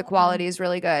incredible. Like the quality is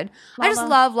really good. I just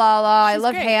love Lala. I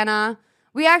love great. Hannah.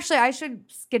 I should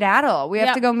skedaddle. We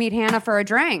have to go meet Hannah for a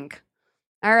drink.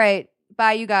 All right.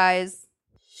 Bye, you guys.